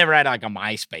up. I never had like a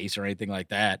MySpace or anything like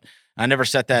that. I never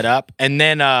set that up. And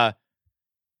then I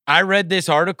read this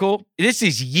article. This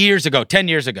is years ago, 10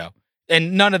 years ago.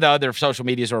 And none of the other social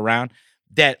medias were around.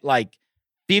 That like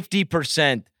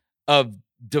 50% of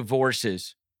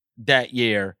divorces that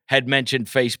year had mentioned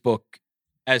Facebook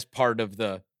as part of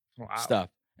the stuff.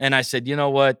 And I said, you know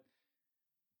what?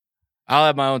 I'll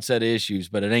have my own set of issues,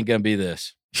 but it ain't going to be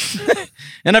this.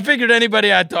 And I figured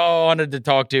anybody I wanted to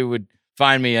talk to would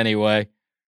find me anyway.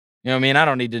 You know what I mean? I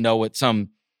don't need to know what some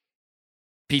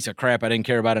piece of crap I didn't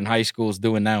care about in high school is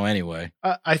doing now anyway.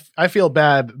 I feel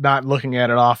bad not looking at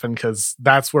it often because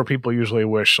that's where people usually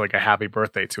wish like a happy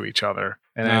birthday to each other.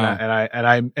 And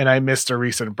I missed a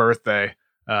recent birthday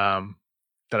that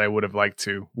I would have liked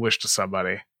to wish to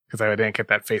somebody because I didn't get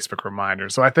that Facebook reminder.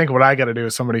 So I think what I got to do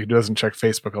as somebody who doesn't check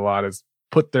Facebook a lot is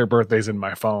put their birthdays in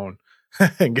my phone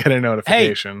and get a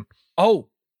notification. Hey. Oh,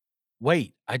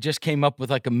 wait, I just came up with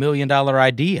like $1 million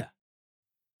idea.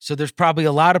 So there's probably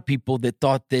a lot of people that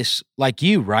thought this like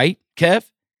you, right, Kev?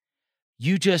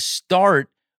 You just start,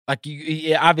 like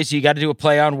obviously you got to do a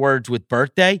play on words with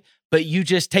birthday, but you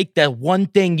just take that one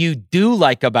thing you do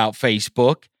like about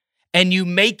Facebook and you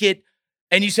make it,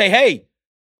 and you say, hey,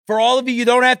 for all of you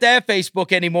don't have to have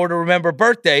Facebook anymore to remember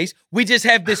birthdays. We just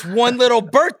have this one little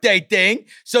birthday thing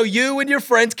so you and your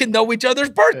friends can know each other's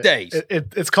birthdays.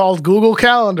 It's called Google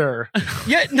Calendar.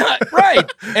 Yeah,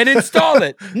 right. And install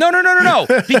it. No.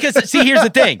 Because, see, here's the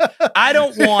thing. I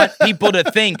don't want people to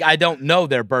think I don't know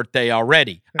their birthday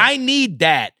already. I need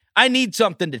that. I need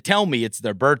something to tell me it's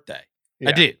their birthday. Yeah.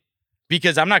 I do.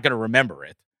 Because I'm not going to remember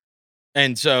it.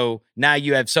 And so now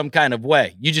you have some kind of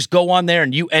way. You just go on there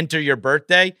and you enter your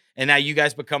birthday, and now you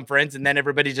guys become friends, and then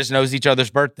everybody just knows each other's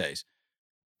birthdays.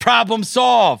 Problem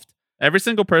solved. Every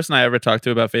single person I ever talk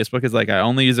to about Facebook is like, I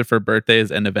only use it for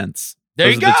birthdays and events.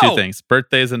 Those are the two things,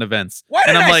 birthdays and events. Why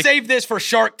did I save this for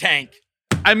Shark Tank?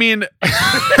 I mean,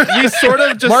 you sort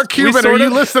of just... Mark Cuban, are you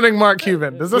listening, Mark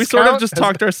Cuban? Does this we sort of just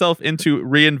talked ourselves into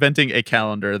reinventing a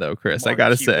calendar, though, Chris, I got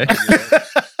to say.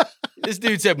 This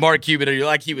dude said Mark Cuban, and you're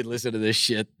like, he would listen to this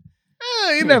shit.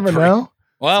 You never know.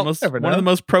 Well, one of the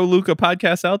most pro Luka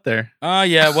podcasts out there. Oh,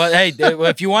 yeah. Well, hey,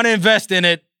 if you want to invest in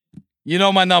it, you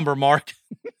know my number, Mark.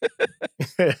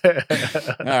 All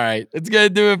right. That's going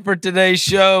to do it for today's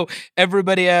show.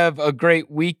 Everybody have a great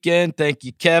weekend. Thank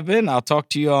you, Kevin. I'll talk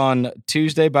to you on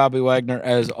Tuesday. Bobby Wagner,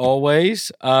 as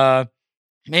always.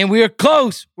 Man, we are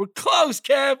close. We're close,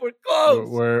 Kev. We're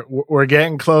close. We're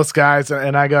getting close, guys.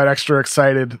 And I got extra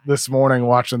excited this morning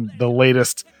watching the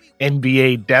latest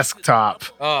NBA desktop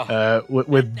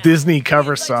with Disney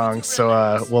cover songs.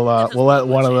 So we'll let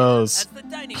one of those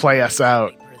play us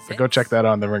out. So go check that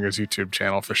on the Ringers YouTube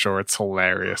channel for sure. It's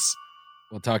hilarious.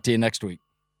 We'll talk to you next week.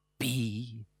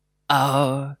 Be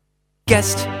our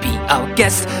guest. Be our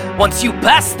guest. Once you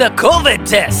pass the COVID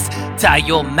test, tie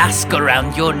your mask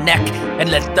around your neck and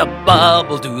let the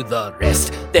bubble do the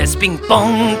rest. There's ping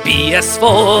pong,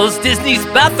 PS4s, Disney's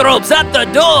bathrobes at the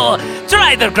door.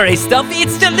 Try the gray stuff,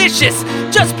 it's delicious.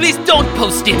 Just please don't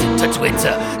post it to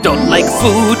Twitter. Don't like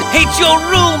food, hate your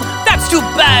room. That's too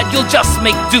bad, you'll just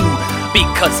make do.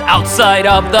 Because outside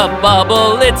of the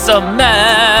bubble, it's a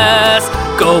mess.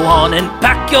 Go on and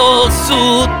pack your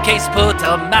suitcase, put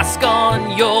a mask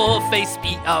on your face,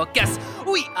 be our guest.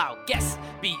 We our guest,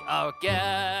 be our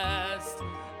guest.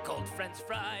 Cold French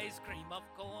fries, cream of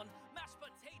corn.